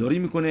نگهداری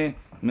میکنه،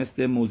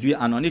 مثل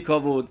موضوع انانی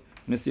کاود،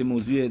 مثل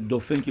موضوع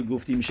دوفن که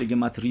گفتیم میشه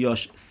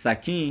گماتریاش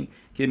سکین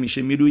که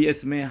میشه میروی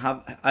اسم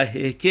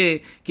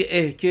اهکه که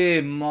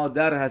اهکه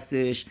مادر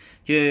هستش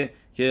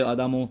که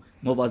آدمو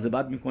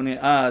مواظبت میکنه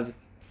از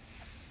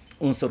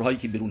عنصرهایی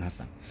که بیرون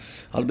هستن.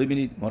 حالا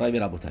ببینید مرای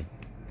ربوتای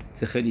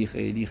خیلی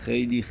خیلی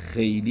خیلی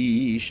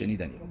خیلی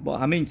شنیدنی با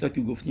همه این چیزا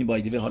که گفتیم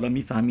بایده، حالا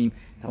میفهمیم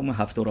تمام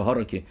هفتاره ها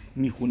رو که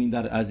میخونیم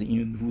در از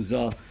این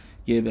روزا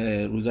که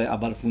روزای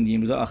اول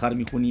خوندیم، روزای آخر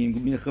میخونیم،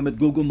 میخوامت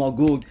گوگ و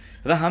ماگوگ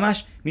و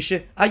همش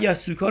میشه اگه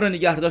سوکا رو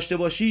نگه داشته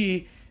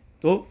باشی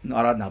تو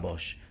ناراحت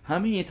نباش،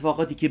 همه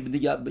اتفاقاتی که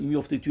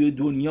میفته توی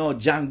دنیا،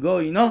 جنگا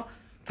اینا،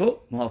 تو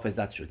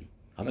محافظت شدی.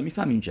 حالا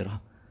میفهمیم چرا،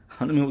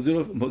 حالا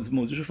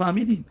موضوعشو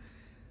فهمیدیم.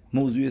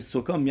 موضوع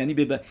سوکا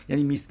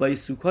یعنی میسوای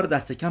سوکا رو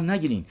دست کم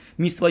نگیرین.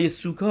 میسوای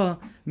سوکا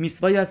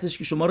میسوایی هستش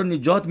که شما رو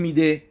نجات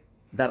میده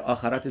در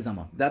آخرت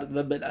زمان،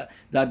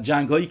 در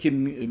جنگ هایی که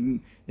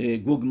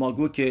گوگ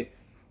ماگوگ که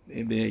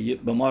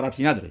به ما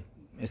ربطی نداره،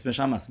 اسمش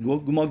هم هست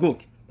گوگ ماگوگ.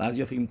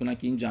 بعضیا فکر میکنن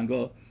که این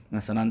جنگا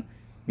مثلا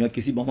میاد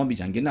کسی با ما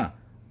بیجنگه، نه،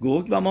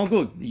 گوگ و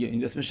ماگوگ دیگه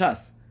این اسمش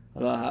هست.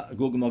 حالا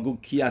گوگ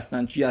ماگوگ کی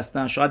هستن چی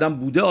هستن، شاید هم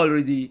بوده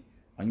آلردی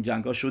این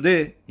جنگا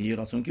شده، یه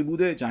راسون که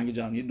بوده، جنگ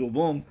جهانی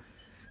دوم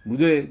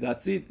بوده،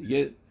 دستید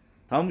دیگه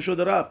تموم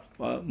شده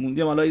رفت،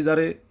 موندیم حالا یه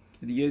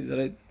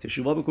ذره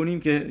تشویق بکنیم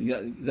که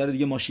ذره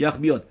دیگه ماشیخ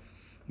بیاد.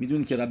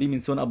 میدونید که ربی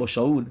منسون ابا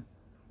شاول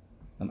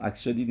هم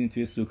عکسش دیدین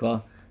توی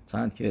سوکا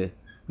چند که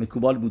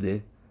مکوبال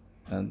بوده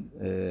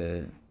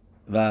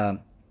و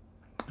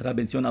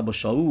ربی منسون ابا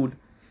شاول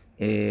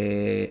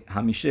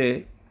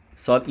همیشه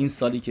این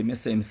سالی که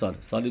مثل امسال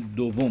سال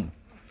دوم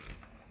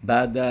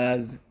بعد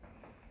از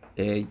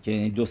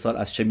که 2 سال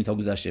از شمیتا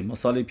گذشته، ما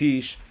سال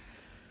پیش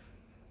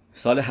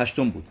سال 8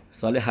 بود،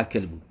 سال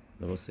هکل بود،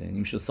 درسته؟ یعنی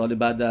میشه سال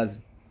بعد از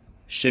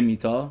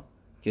شمیتا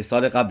که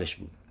سال قبلش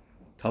بود.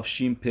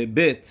 تافشین په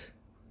بت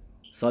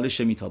سال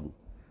شمیتا بود،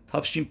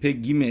 تافشین په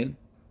گیمل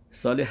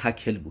سال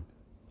هکل بود،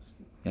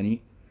 یعنی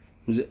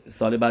روز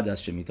سال بعد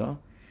از شمیتا.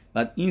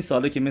 بعد این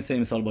ساله که مثل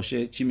امسال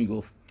باشه چی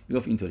میگفت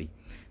اینطوری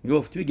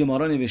میگفت توی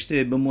گمارا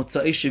نوشته به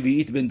مطلع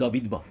شویعیت بن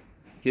داوید با،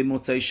 که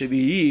مطلع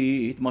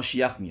شویعیت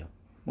ماشیخ میاد.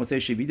 مطلع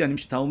شویعیت یعنی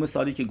میشه تمام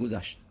سالی که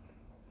گذشت.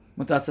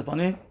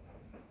 متاسفانه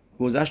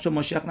گذشت و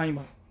ماشیخ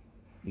نیومد.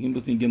 میگیم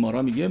تو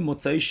گمارا میگه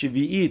مطلع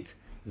شویعیت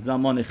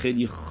زمان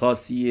خیلی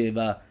خاصیه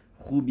و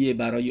خوبیه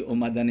برای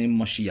اومدن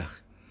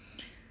ماشیخ.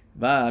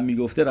 و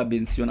میگفته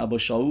ربنسیون ابا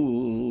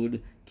شاول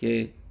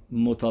که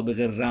مطابق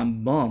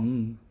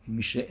رمبام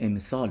میشه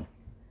امسال،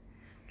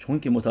 چون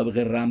که مطابق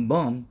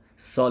رمبام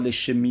سال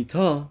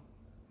شمیتا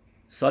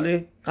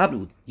سال قبل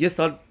بود، یه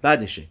سال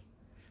بعدشه،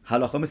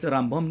 حلاخا مثل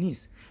رمبام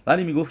نیست.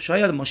 ولی میگفت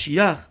شاید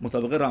ماشیخ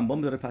مطابق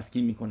رمبام داره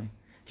پسکین میکنه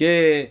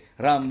که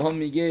رمبام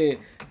میگه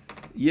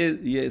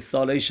یه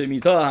سال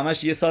شمیتا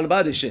همش یه سال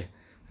بعدشه،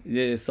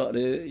 یه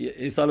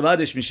سال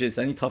بعدش میشه،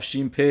 یعنی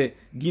تافشین په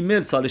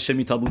گیمل سال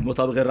شمیتا بود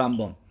مطابق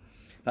رمبام.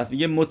 پس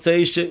میگه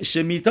مוצאי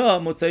شمیتا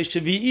مוצאי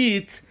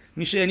شویعیت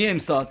میشه یعنی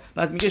امسال.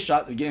 پس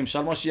میگه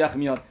امسال ماشیخ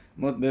میاد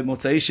به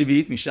مוצאי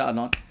شویعیت میشه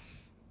الان.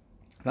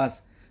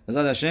 پس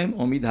بذات هاشم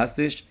امید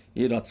هستش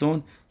یه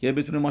راتسون که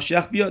بتونه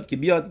ماشیخ بیاد، که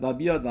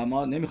بیاد و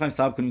ما نمیخوایم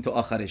صبر کنیم تا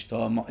آخرش،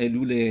 تا ما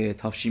الول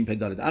تافشین په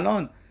داره.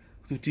 الان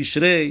تو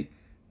تیشری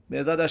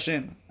بذات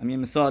هاشم همین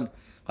مثال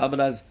قبل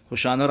از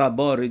هوشانا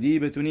ربا ردی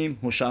بتونیم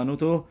هوشانو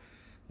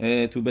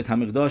تو به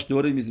تمقداش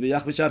دور میز به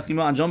یخ بچرخیم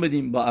و انجام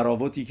بدیم با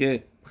عراواتی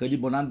که خیلی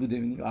بلند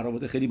بوده،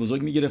 عراوات خیلی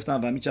بزرگ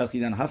میگرفتن و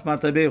میچرخیدن 7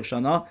 مرتبه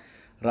هوشانا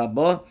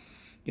ربا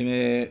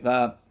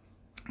و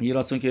یه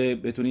راتسون که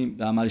بتونیم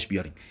به عملش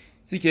بیاریم.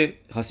 چیزی که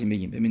خواستیم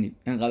بگیم، ببینید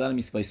انقدر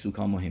میسوای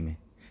سوکا مهمه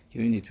که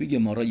ببینید توی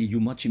گمارای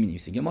یوما چی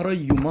می‌نویسه. گمارای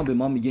یوما به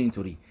ما میگه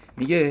اینطوری،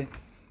 میگه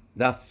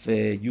دف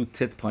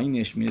یوتت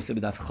پایینش میرسه به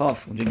دف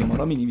خاف، اونجا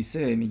گمارا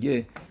می‌نویسه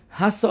میگه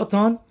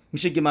حساتان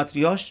میشه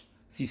گمتریاش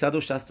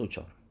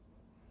 364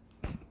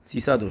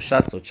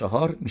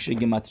 364 میشه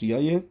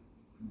گمتریای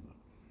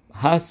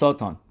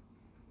حساتان.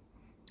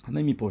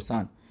 همه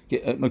میپرسن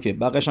که اوکی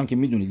بقیش هم که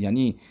میدونید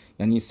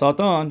یعنی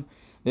ساتان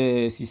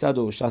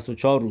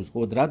 364 روز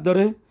قدرت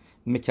داره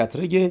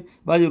مکترگه،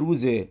 ولی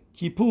روز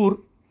کیپور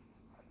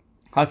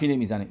حرفی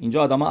نمیزنه.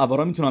 اینجا آدما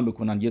عبارا میتونن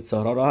بکنن، یه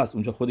سهرا راه هست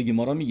اونجا خود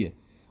گمارا میگه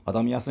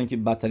آدمی هستن که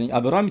بدترین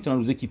عبارا میتونن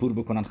روز کیپور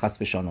بکنن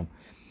خسف شانم،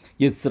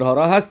 یه سهرا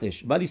راه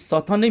هستش، ولی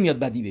ساتان نمیاد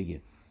بدی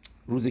بگه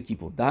روز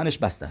کیپور، دهنش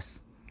بسته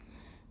است.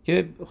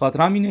 که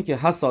خاطر همینه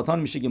که ساتان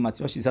میشه که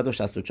متریاش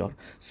 364.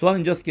 سوال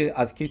اینجاست که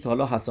از کی تا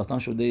حالا ساتان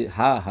شده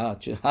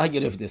چه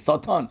گرفته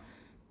ساتان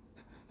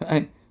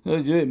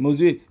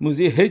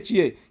موضوع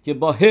هچیه که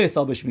با ه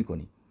حسابش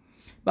میکنی.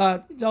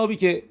 بعد جوابی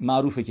که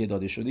معروفه که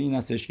داده شده این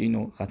هستش که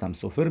اینو ختم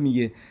سفر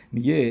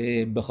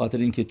میگه به خاطر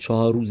اینکه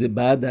 4 روز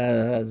بعد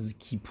از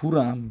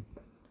کیپورم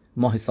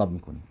ما حساب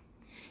میکنیم.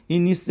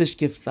 این نیستش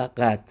که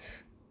فقط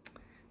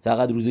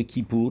روز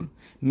کیپور،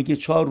 میگه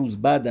 4 روز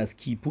بعد از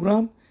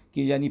کیپورم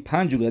که یعنی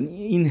 5 روز، یعنی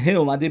این ه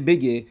اومده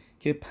بگه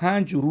که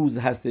 5 روز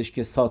هستش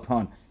که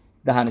ساتان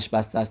دهنش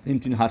بسته است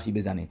نمیتونه حرفی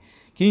بزنه،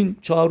 که این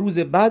 4 روز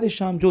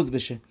بعدش هم جز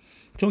بشه.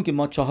 چون که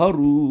ما 4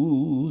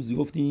 روز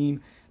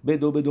گفتیم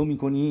بدو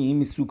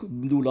میکنیم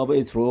لولاب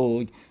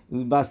اتروگ،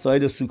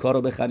 وسایل سوکا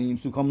رو بخریم،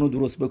 سوکامون رو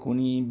درست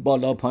بکنیم،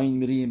 بالا پایین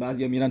میریم،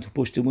 بعضیا میرن تو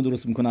پشتمون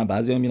درست میکنن،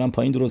 بعضیا میرن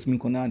پایین درست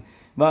میکنن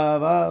و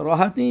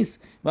راحت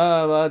نیست و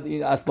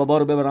این اسبابا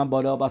رو ببرن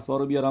بالا، اسبابا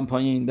رو بیارن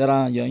پایین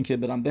برن، یا اینکه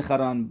برن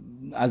بخرن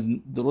از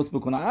درست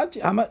بکنن،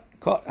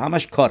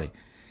 همش کاره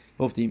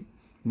گفتیم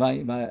و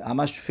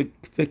همش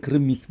فکر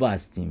میتوا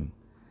هستیم.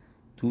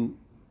 تو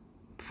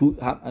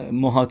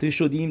محاطه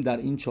شدیم در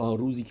این 4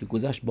 روزی که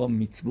گذشت با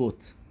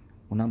میتوت،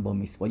 اونم با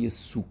میسوای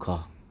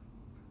سوکا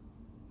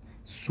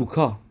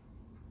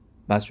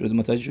بس شده.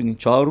 متوجه شدین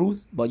 4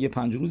 روز با یه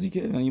 5 روزی که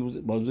یعنی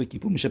با روز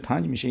کیپور میشه 5،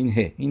 میشه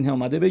این ه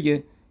اومده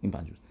بگه این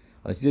 5 روز.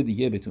 حالا چیز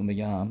دیگه بهتون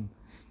بگم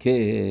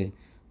که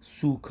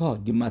سوکا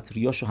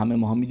گمتریاشو همه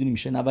ماها میدونیم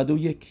میشه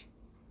 91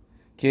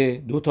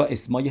 که 2 تا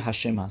اسمای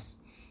هشم هست،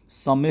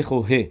 سامخ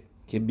و ه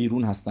که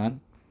بیرون هستن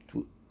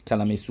تو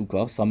کلمه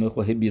سوکا، سامخ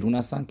و ه بیرون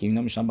هستن که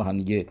اینا میشن با هم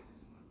دیگه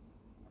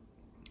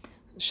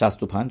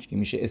 65 که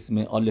میشه اسم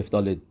الف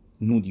دال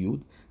نود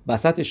یود،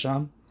 وسطش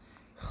هم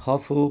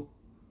خاف و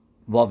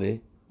واوه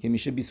که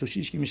میشه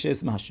 26 که میشه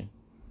اسم هشم،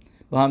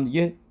 با هم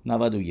دیگه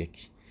 91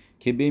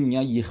 که به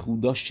میگن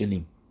یخودا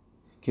شلیم،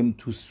 که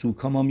تو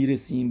سوکا ما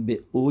میرسیم به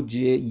اوج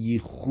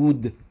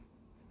یخود،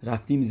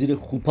 رفتیم زیر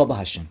خوپا با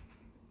هشم.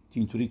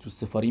 اینطوری تو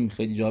سفاریم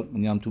خیلی جا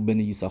میگم تو بن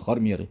یساخار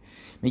میاره،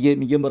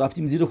 میگه ما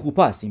رفتیم زیر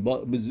خوپا هستیم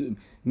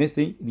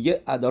مثل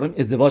دیگه داریم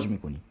ازدواج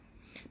میکنیم.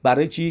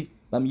 برای چی؟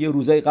 و میگه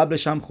روزای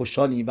قبلش هم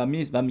خوشحالیم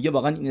و میگه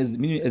واقعا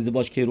این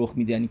ازدواج که رخ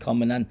میده یعنی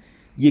کاملا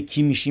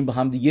یکی میشیم با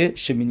هم دیگه.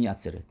 شمینی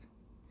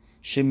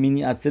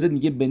عصرت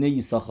میگه بنه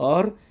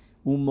یساخار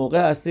اون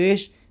موقع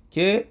هستش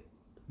که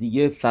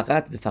دیگه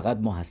فقط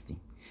ما هستیم.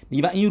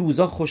 میگه و این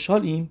روزا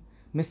خوشحالیم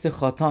مثل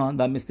خاتان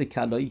و مثل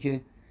کلایی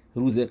که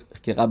روز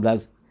که قبل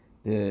از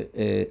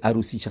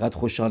عروسی چقدر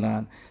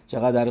خوشحالن،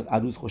 چقدر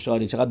عروس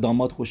خوشحاله، چقدر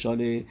داماد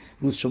خوشحاله،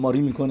 روز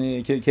شماری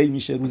میکنه که کی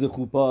میشه روز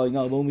خوبا،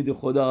 اینا با امید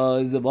خدا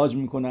ازدواج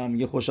میکنم،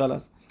 میگه خوشحال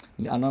است.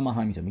 میگه الان ما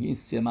همینطور، میگه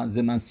این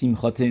زمن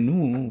سیمخات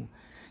نو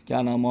که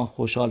الان ما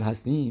خوشحال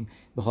هستیم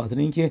به خاطر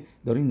اینکه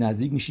داریم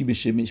نزدیک میشی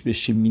به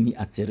شمینی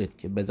عصرت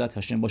که بذات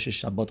هشم باشه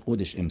شبات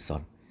قدش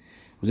امسال،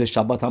 روز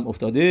شبات هم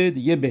افتاده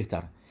دیگه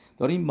بهتر،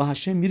 داریم با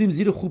هشم میریم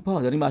زیر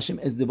خوبا، داریم با هشم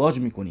ازدواج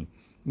میکنیم.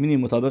 میبینیم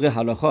مطابق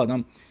حلاخا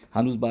آدم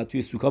هنوز باید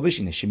توی سوکا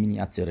بشینه شمینی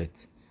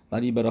عصرت،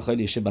 ولی برای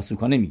خیلی شب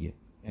سوکا نمیگه،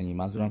 یعنی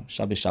منظورم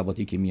شب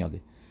شباتی که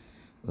میاده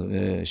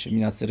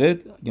شمینی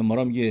عصرت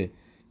گمارا میگه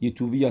یه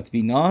توویت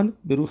وینان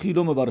به رو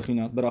خیلو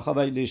مبارخینان براخا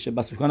ویلش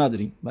بسوکا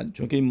نداریم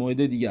چون که این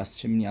موعده دیگه است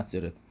شمینی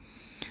عصرت،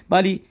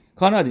 ولی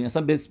کار نداریم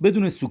اصلا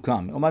بدون سوکا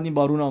اومدیم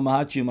بارون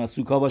اومد چی اومد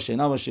سوکا باشه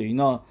نباشه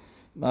اینا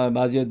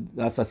بعضی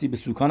اساسی به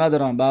سوکا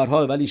ندارن به هر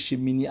حال، ولی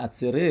شمینی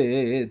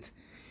عصرت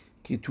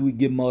که توی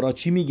گمارا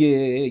چی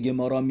میگه؟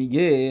 گمارا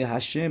میگه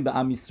هشم به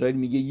ام اسرائیل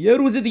میگه یه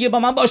روز دیگه با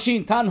من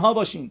باشین، تنها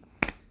باشین،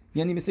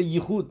 یعنی مثل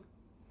یخود،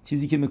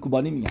 چیزی که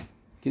مکوبانی میگن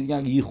که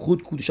میگن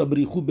یخود کودشا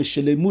بریخود به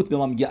شلموت، به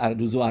ما میگه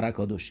ارزو و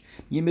حرکادش،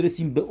 یه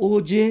میرسیم به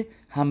اوج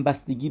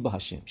همبستگی با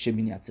هشم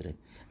شمینی عصرت،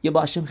 یه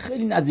با هشم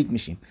خیلی نزدیک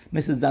میشیم،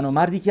 مثل زن و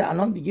مردی که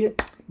الان دیگه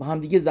با هم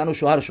دیگه زن و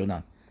شوهر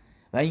شدن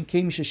و این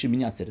کی میشه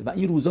شمینی عصرت و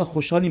این روزا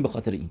خوشحالیم به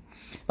خاطر این.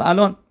 و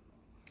الان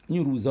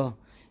این روزا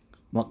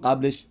ما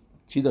قبلش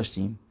چی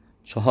داشتیم؟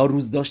 4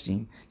 روز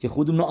داشتیم که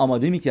خودمون رو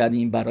آماده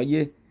میکردیم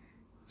برای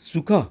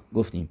سوکا.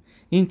 گفتیم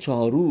این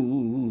 4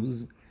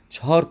 روز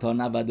 4 تا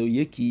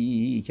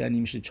 91 یعنی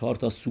میشه 4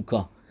 تا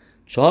سوکا،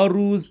 4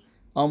 روز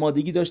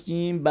آمادگی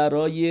داشتیم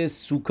برای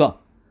سوکا.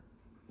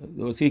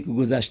 درسته که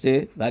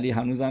گذشته ولی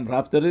هنوزم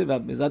ربط داره و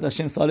به ذات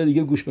هاشم سال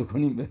دیگه گوش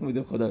بکنیم به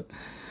امید خدا.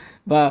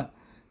 و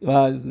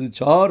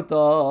 4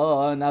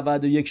 تا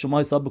 91 شما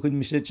حساب بکنید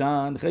میشه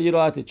چند؟ خیلی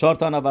راحته، 4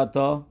 تا 90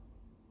 تا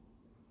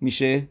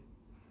میشه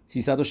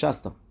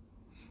 360 تا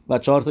و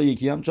 4 تا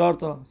یکی هم 4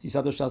 تا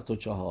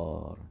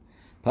 364.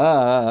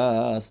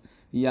 پس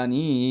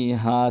یعنی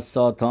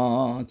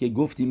حساتان که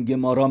گفتیم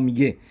گمارا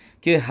میگه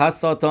که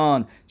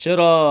حساتان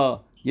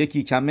چرا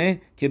یکی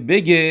کمه که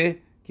بگه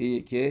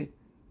که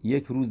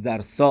یک روز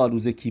در سال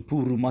روز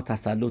کیپور رو ما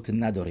تسلط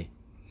نداره.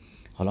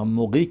 حالا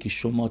موقعی که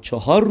شما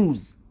 4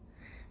 روز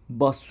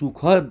با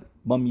سوکا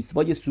با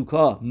میسوای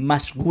سوکا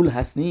مشغول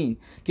هستین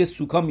که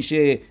سوکا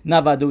میشه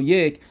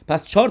 91،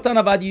 پس 4 تا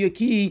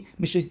 91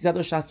 میشه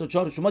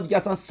 364. شما دیگه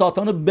اصلا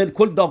ساتان رو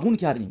بالکل داغون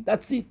کردین.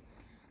 That's it.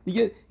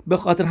 دیگه به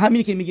خاطر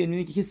همینی که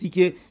میگه که کسی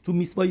که تو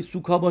میسوای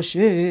سوکا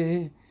باشه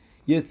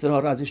یه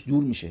اضطرار ازش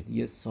دور میشه،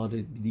 یه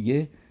سال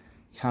دیگه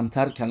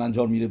کمتر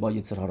کلنجار میره با یه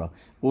اضطرار،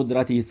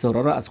 قدرت یه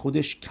اضطرار رو از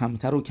خودش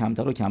کمتر و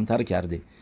کمتر و کمتر کرده.